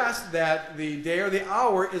suggests that the day or the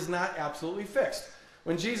hour is not absolutely fixed.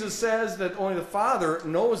 When Jesus says that only the Father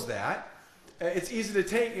knows that, it's easy to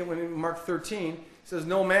take it when in Mark 13 he says,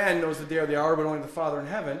 no man knows the day or the hour but only the Father in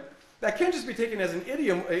heaven. That can just be taken as an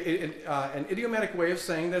idiomatic way of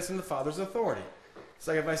saying that it's in the Father's authority. It's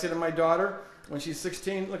like if I say to my daughter when she's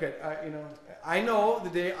 16, look, I know the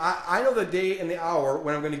day, I know the day and the hour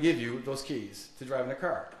when I'm going to give you those keys to drive in the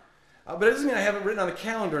car. But it doesn't mean I have it written on the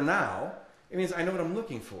calendar now. It means I know what I'm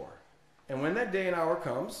looking for. And when that day and hour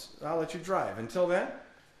comes, I'll let you drive. Until then,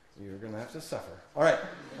 you're going to have to suffer. All right.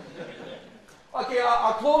 Okay,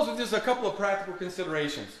 I'll close with just a couple of practical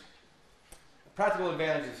considerations. Practical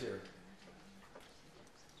advantages here.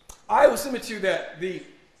 I will submit to you that the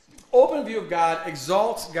open view of God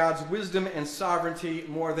exalts God's wisdom and sovereignty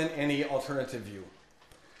more than any alternative view.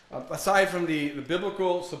 Aside from the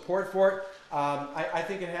biblical support for it, I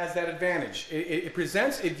think it has that advantage. It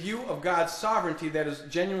presents a view of God's sovereignty that is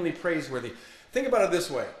genuinely praiseworthy. Think about it this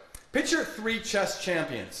way. Picture 3 chess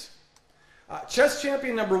champions. Chess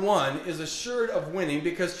champion number 1 is assured of winning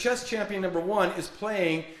because chess champion number 1 is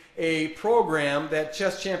playing a program that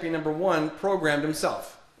chess champion number 1 programmed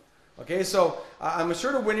himself. Okay, so I'm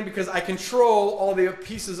assured of winning because I control all the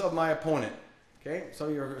pieces of my opponent. Okay, so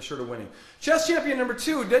you're assured of winning. Chess champion number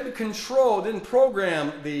 2 didn't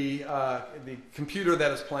program the computer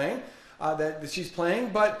that is playing, that she's playing,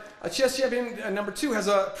 but chess champion number 2 has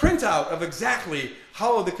a printout of exactly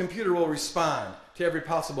how the computer will respond to every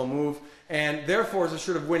possible move, and therefore is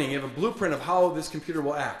assured of winning. You have a blueprint of how this computer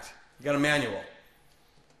will act. You got a manual.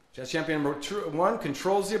 Chess champion number 1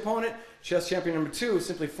 controls the opponent. Chess champion number 2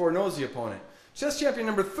 simply foreknows the opponent. Chess champion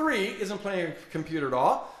number 3 isn't playing a computer at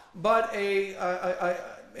all, but an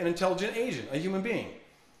intelligent agent, a human being.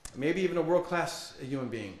 Maybe even a world-class human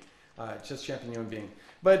being, chess champion human being.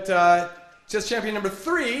 But chess champion number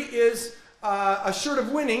 3 is assured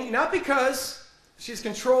of winning, not because she's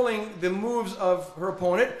controlling the moves of her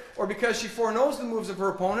opponent or because she foreknows the moves of her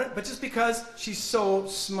opponent, but just because she's so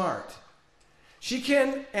smart. She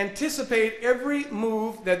can anticipate every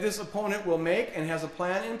move that this opponent will make and has a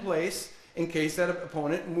plan in place in case that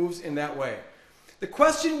opponent moves in that way. The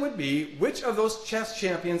question would be, which of those chess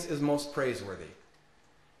champions is most praiseworthy?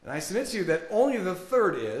 And I submit to you that only the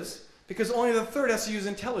third is, because only the third has to use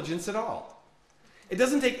intelligence at all. It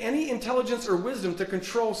doesn't take any intelligence or wisdom to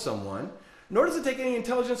control someone, nor does it take any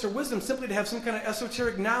intelligence or wisdom simply to have some kind of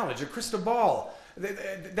esoteric knowledge, a crystal ball.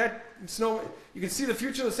 You can see the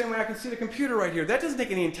future the same way I can see the computer right here. That doesn't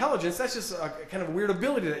take any intelligence. That's just a kind of weird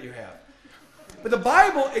ability that you have. But the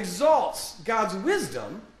Bible exalts God's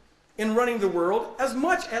wisdom in running the world at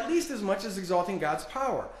least as much as exalting God's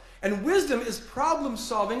power. And wisdom is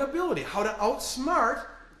problem-solving ability, how to outsmart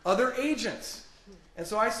other agents. And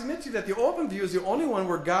so I submit to you that the open view is the only one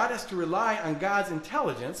where God has to rely on God's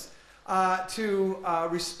intelligence to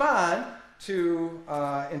respond to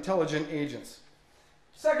intelligent agents.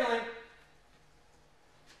 Secondly,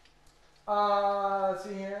 let's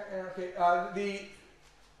see here. Okay,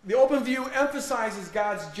 the open view emphasizes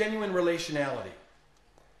God's genuine relationality.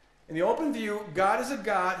 In the open view, God is a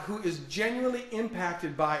God who is genuinely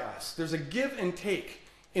impacted by us. There's a give and take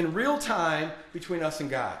in real time between us and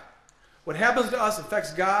God. What happens to us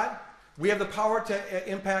affects God. We have the power to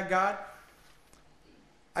impact God.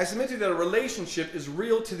 I submit to you that a relationship is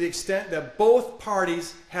real to the extent that both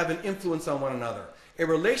parties have an influence on one another. A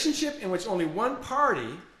relationship in which only one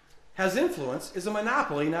party has influence is a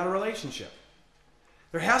monopoly, not a relationship.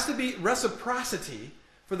 There has to be reciprocity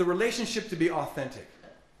for the relationship to be authentic.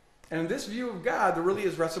 And in this view of God, there really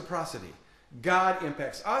is reciprocity. God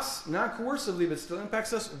impacts us, non-coercively, but still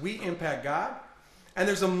impacts us. We impact God. And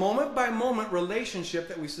there's a moment-by-moment relationship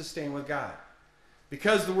that we sustain with God.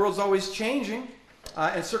 Because the world's always changing,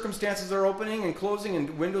 and circumstances are opening and closing,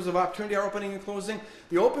 and windows of opportunity are opening and closing,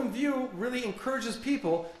 the open view really encourages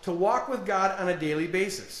people to walk with God on a daily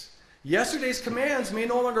basis. Yesterday's commands may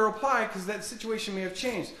no longer apply because that situation may have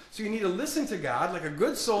changed. So you need to listen to God like a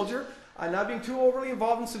good soldier, not being too overly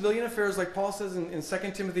involved in civilian affairs like Paul says in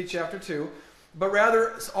 2 Timothy chapter 2, but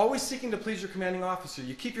rather always seeking to please your commanding officer.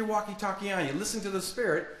 You keep your walkie-talkie on. You listen to the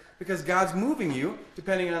Spirit because God's moving you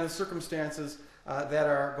depending on the circumstances that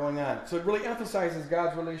are going on. So it really emphasizes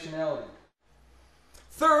God's relationality.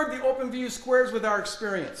 Third, the open view squares with our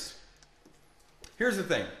experience. Here's the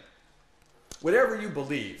thing. Whatever you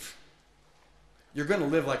believe, you're going to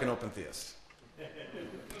live like an open theist.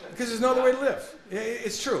 Because there's no other way to live.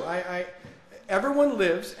 It's true. Everyone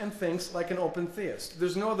lives and thinks like an open theist.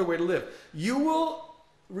 There's no other way to live. You will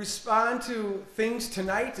respond to things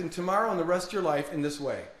tonight and tomorrow and the rest of your life in this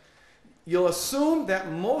way. You'll assume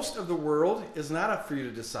that most of the world is not up for you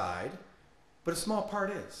to decide, but a small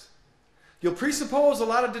part is. You'll presuppose a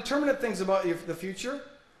lot of determinate things about the future,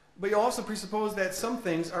 but you'll also presuppose that some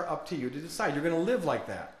things are up to you to decide. You're going to live like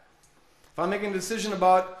that. If I'm making a decision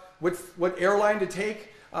about what airline to take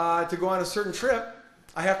to go on a certain trip,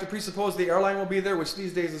 I have to presuppose the airline will be there, which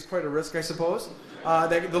these days is quite a risk, I suppose.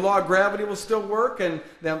 That the law of gravity will still work, and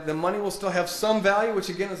the money will still have some value, which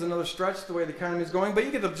again is another stretch the way the economy is going. But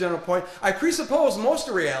you get the general point. I presuppose most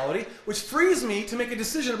of reality, which frees me to make a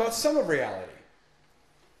decision about some of reality.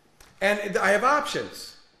 And I have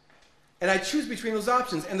options. And I choose between those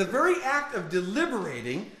options. And the very act of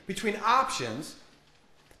deliberating between options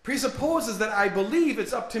presupposes that I believe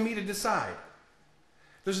it's up to me to decide.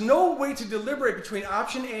 There's no way to deliberate between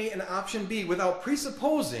option A and option B without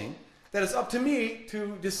presupposing that it's up to me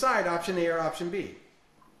to decide option A or option B.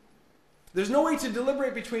 There's no way to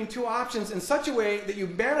deliberate between two options in such a way that you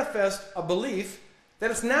manifest a belief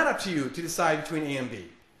that it's not up to you to decide between A and B.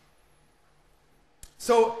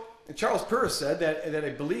 So Charles Peirce said that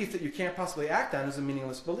a belief that you can't possibly act on is a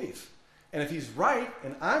meaningless belief. And if he's right,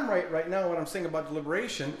 and I'm right now what I'm saying about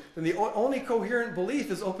deliberation, then the only coherent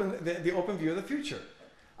belief is the open view of the future.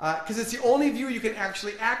 Because it's the only view you can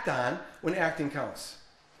actually act on when acting counts.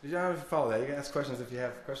 Did you have to follow that? You can ask questions if you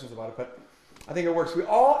have questions about it, but I think it works. We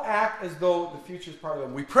all act as though the future is part of it.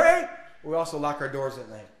 We pray, we also lock our doors at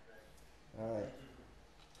night. All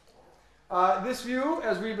right. This view,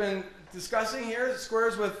 as we've been discussing here,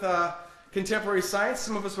 squares with contemporary science.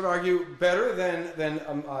 Some of us would argue better than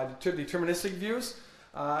deterministic views.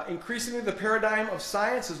 Increasingly, the paradigm of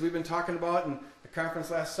science, as we've been talking about in the conference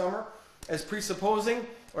last summer, as presupposing,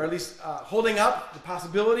 or at least holding up the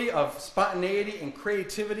possibility of spontaneity and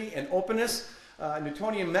creativity and openness.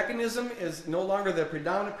 Newtonian mechanism is no longer the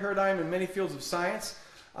predominant paradigm in many fields of science.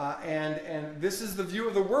 And this is the view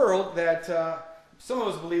of the world that some of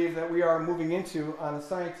us believe that we are moving into on the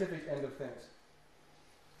scientific end of things.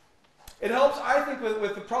 It helps, I think,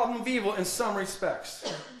 with the problem of evil in some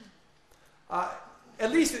respects.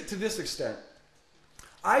 At least to this extent.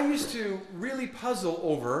 I used to really puzzle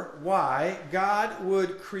over why God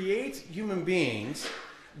would create human beings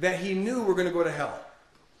that he knew were going to go to hell.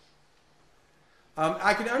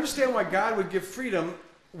 I can understand why God would give freedom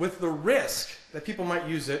with the risk that people might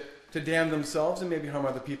use it to damn themselves and maybe harm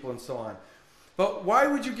other people and so on. But why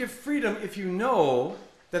would you give freedom if you know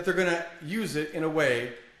that they're going to use it in a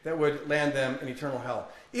way that would land them in eternal hell?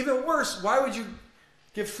 Even worse, why would you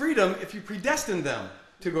give freedom if you predestined them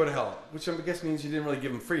to go to hell? Which I guess means you didn't really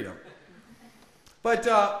give them freedom. But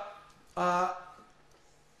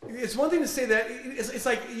it's one thing to say that. It's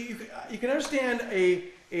like you can understand a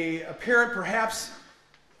parent perhaps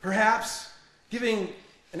giving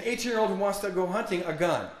an 18-year-old who wants to go hunting a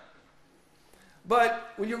gun.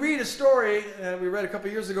 But when you read a story we read a couple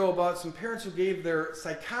years ago about some parents who gave their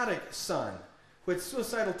psychotic son, who had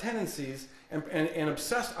suicidal tendencies and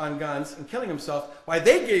obsessed on guns and killing himself, why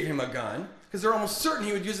they gave him a gun, because they're almost certain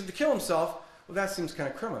he would use it to kill himself, well, that seems kind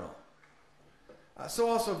of criminal. So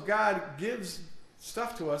also, if God gives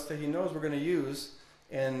stuff to us that he knows we're going to use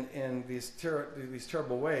in these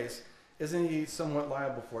terrible ways, isn't he somewhat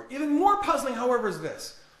liable for it? Even more puzzling, however, is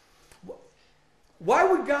this. Why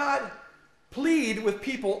would God plead with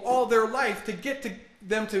people all their life to get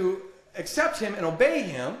them to accept him and obey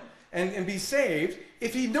him and be saved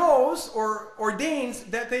if he knows or ordains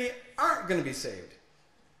that they aren't going to be saved?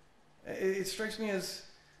 It strikes me as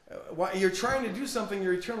why you're trying to do something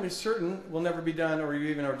you're eternally certain will never be done, or you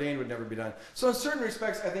even ordained would never be done. So in certain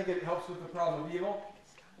respects, I think it helps with the problem of evil.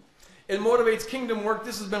 It motivates kingdom work.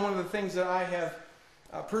 This has been one of the things that I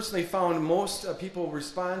have personally found most people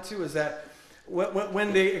respond to, is that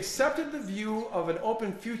when they accepted the view of an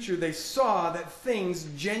open future, they saw that things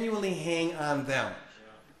genuinely hang on them.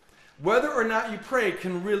 Whether or not you pray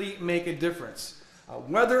can really make a difference.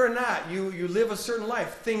 Whether or not you live a certain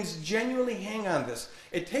life, things genuinely hang on this.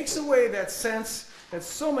 It takes away that sense that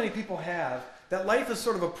so many people have that life is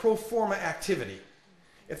sort of a pro forma activity.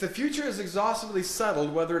 If the future is exhaustively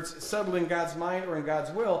settled, whether it's settled in God's mind or in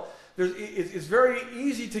God's will, it's very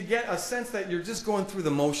easy to get a sense that you're just going through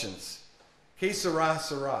the motions. Que sera,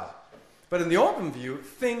 sera. But in the open view,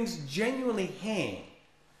 things genuinely hang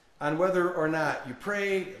on whether or not you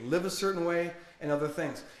pray, live a certain way, and other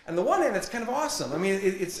things. And the one hand, it's kind of awesome. I mean,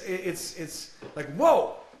 it's like,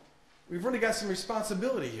 whoa, we've really got some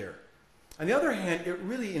responsibility here. On the other hand, it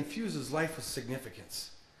really infuses life with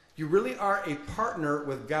significance. You really are a partner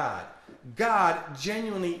with God. God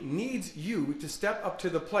genuinely needs you to step up to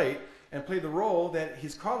the plate and play the role that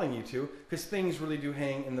he's calling you to, because things really do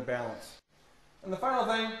hang in the balance. And the final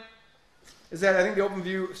thing is that I think the open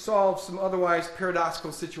view solves some otherwise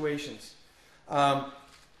paradoxical situations.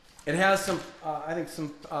 It has some, I think,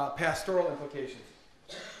 some pastoral implications.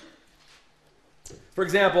 For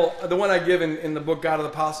example, the one I give in the book God of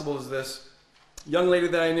the Possible is this. Young lady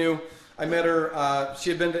that I knew, I met her, she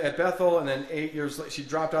had been at Bethel, and then 8 years later, she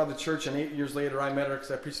dropped out of the church, and 8 years later I met her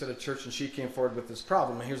because I preached at a church, and she came forward with this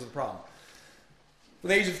problem, and here's the problem. From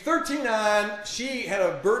the age of 13 on, she had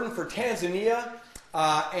a burden for Tanzania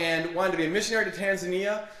and wanted to be a missionary to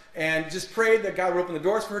Tanzania, and just prayed that God would open the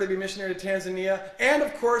doors for her to be a missionary to Tanzania, and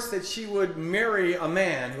of course that she would marry a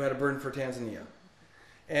man who had a burden for Tanzania.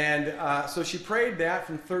 And so she prayed that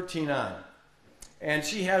from 13 on. And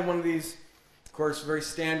she had one of these, of course, very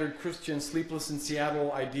standard Christian Sleepless in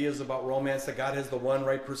Seattle ideas about romance, that God has the one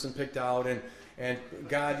right person picked out, and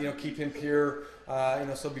God, keep him pure,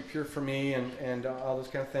 so be pure for me, and all those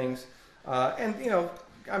kind of things. And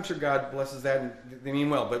I'm sure God blesses that, and they mean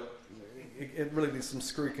well, but it really leads to some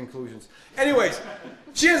screwy conclusions. Anyways,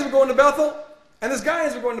 she ends up going to Bethel, and this guy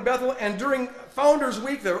ends up going to Bethel, and during Founders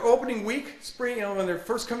Week, their opening week, spring, when they're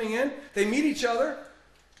first coming in, they meet each other,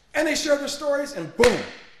 and they share their stories, and boom,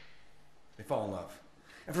 they fall in love.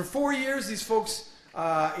 And for 4 years, these folks,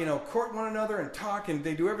 court one another and talk, and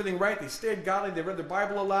they do everything right. They stayed godly. They read their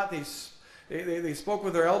Bible a lot. They spoke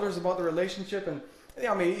with their elders about the relationship, and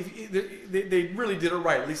they really did it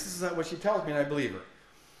right. At least this is what she tells me, and I believe her.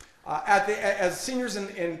 As seniors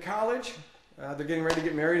in college, they're getting ready to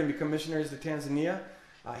get married and become missionaries to Tanzania.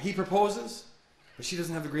 He proposes, but she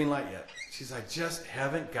doesn't have the green light yet. She's like, just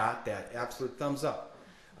haven't got that absolute thumbs up.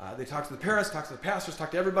 They talk to the parents, talk to the pastors,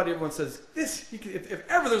 talk to everybody. Everyone says, if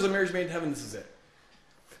ever there's a marriage made in heaven, this is it.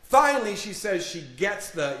 Finally, she says she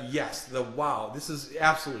gets the yes, the wow. This is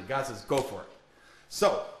absolutely, God says, go for it.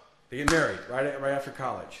 So they get married right after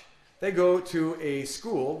college. They go to a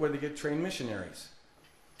school where they get trained missionaries.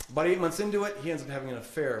 About 8 months into it, he ends up having an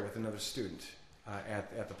affair with another student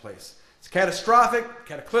at the place. It's catastrophic,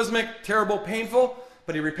 cataclysmic, terrible, painful,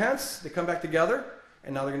 but he repents. They come back together,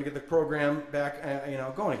 and now they're going to get the program back,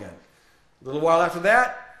 going again. A little while after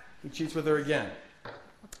that, he cheats with her again.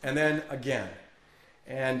 and then again.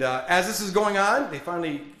 And as this is going on, they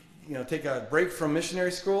finally take a break from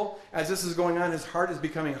missionary school. As this is going on, his heart is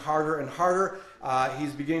becoming harder and harder.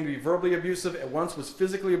 He's beginning to be verbally abusive. At once was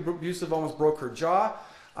physically abusive, almost broke her jaw.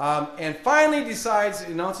 And finally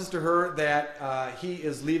announces to her that he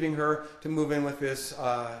is leaving her to move in with this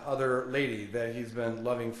other lady that he's been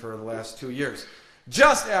loving for the last 2 years,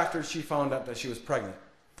 just after she found out that she was pregnant.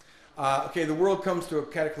 Okay, the world comes to a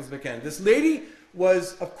cataclysmic end. This lady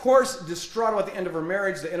was, of course, distraught about the end of her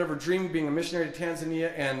marriage, the end of her dream being a missionary to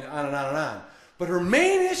Tanzania, and on and on and on. But her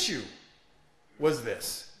main issue was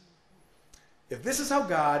this. If this is how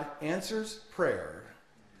God answers prayer,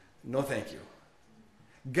 no thank you.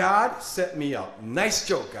 God set me up. Nice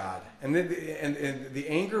joke, God. And the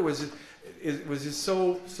anger was just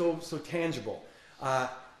so tangible.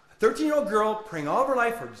 13-year-old girl praying all of her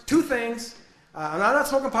life for two things. I'm not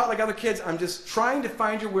smoking pot like other kids. I'm just trying to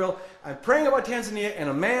find your will. I'm praying about Tanzania, and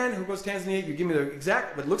a man who goes to Tanzania, you give me the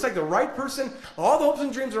exact, what looks like the right person, all the hopes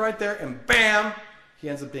and dreams are right there, and bam, he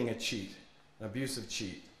ends up being a cheat, an abusive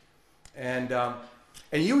cheat. And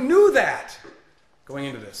you knew that going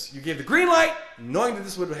into this. You gave the green light, knowing that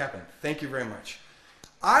this would happen. Thank you very much.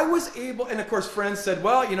 I was able, and of course friends said,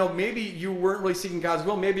 well, maybe you weren't really seeking God's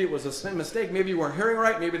will. Maybe it was a mistake. Maybe you weren't hearing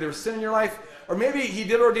right. Maybe there was sin in your life. Or maybe he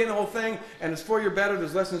did ordain the whole thing, and it's for your better.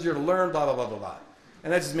 There's lessons you're to learn, blah, blah, blah, blah, blah.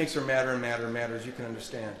 And that just makes her madder and madder and madder, as you can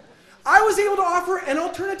understand. I was able to offer an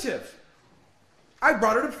alternative. I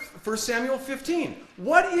brought her to 1 Samuel 15.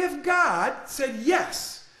 What if God said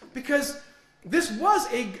yes? Because this was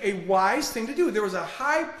a wise thing to do. There was a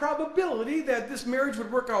high probability that this marriage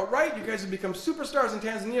would work out right. You guys would become superstars in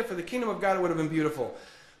Tanzania. For the kingdom of God, it would have been beautiful.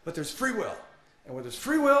 But there's free will. And where there's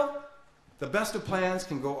free will, the best of plans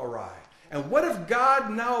can go awry. And what if God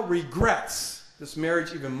now regrets this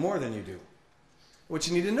marriage even more than you do? What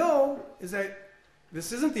you need to know is that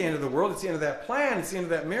this isn't the end of the world. It's the end of that plan. It's the end of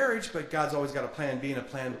that marriage. But God's always got a plan B and a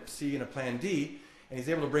plan C and a plan D. And he's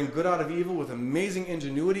able to bring good out of evil with amazing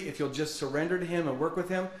ingenuity if you'll just surrender to him and work with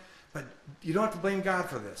him. But you don't have to blame God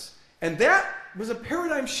for this. And that was a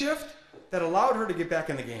paradigm shift that allowed her to get back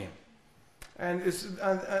in the game. And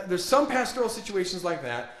there's some pastoral situations like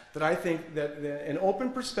that I think that an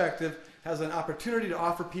open perspective has an opportunity to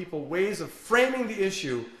offer people ways of framing the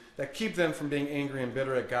issue that keep them from being angry and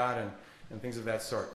bitter at God and things of that sort.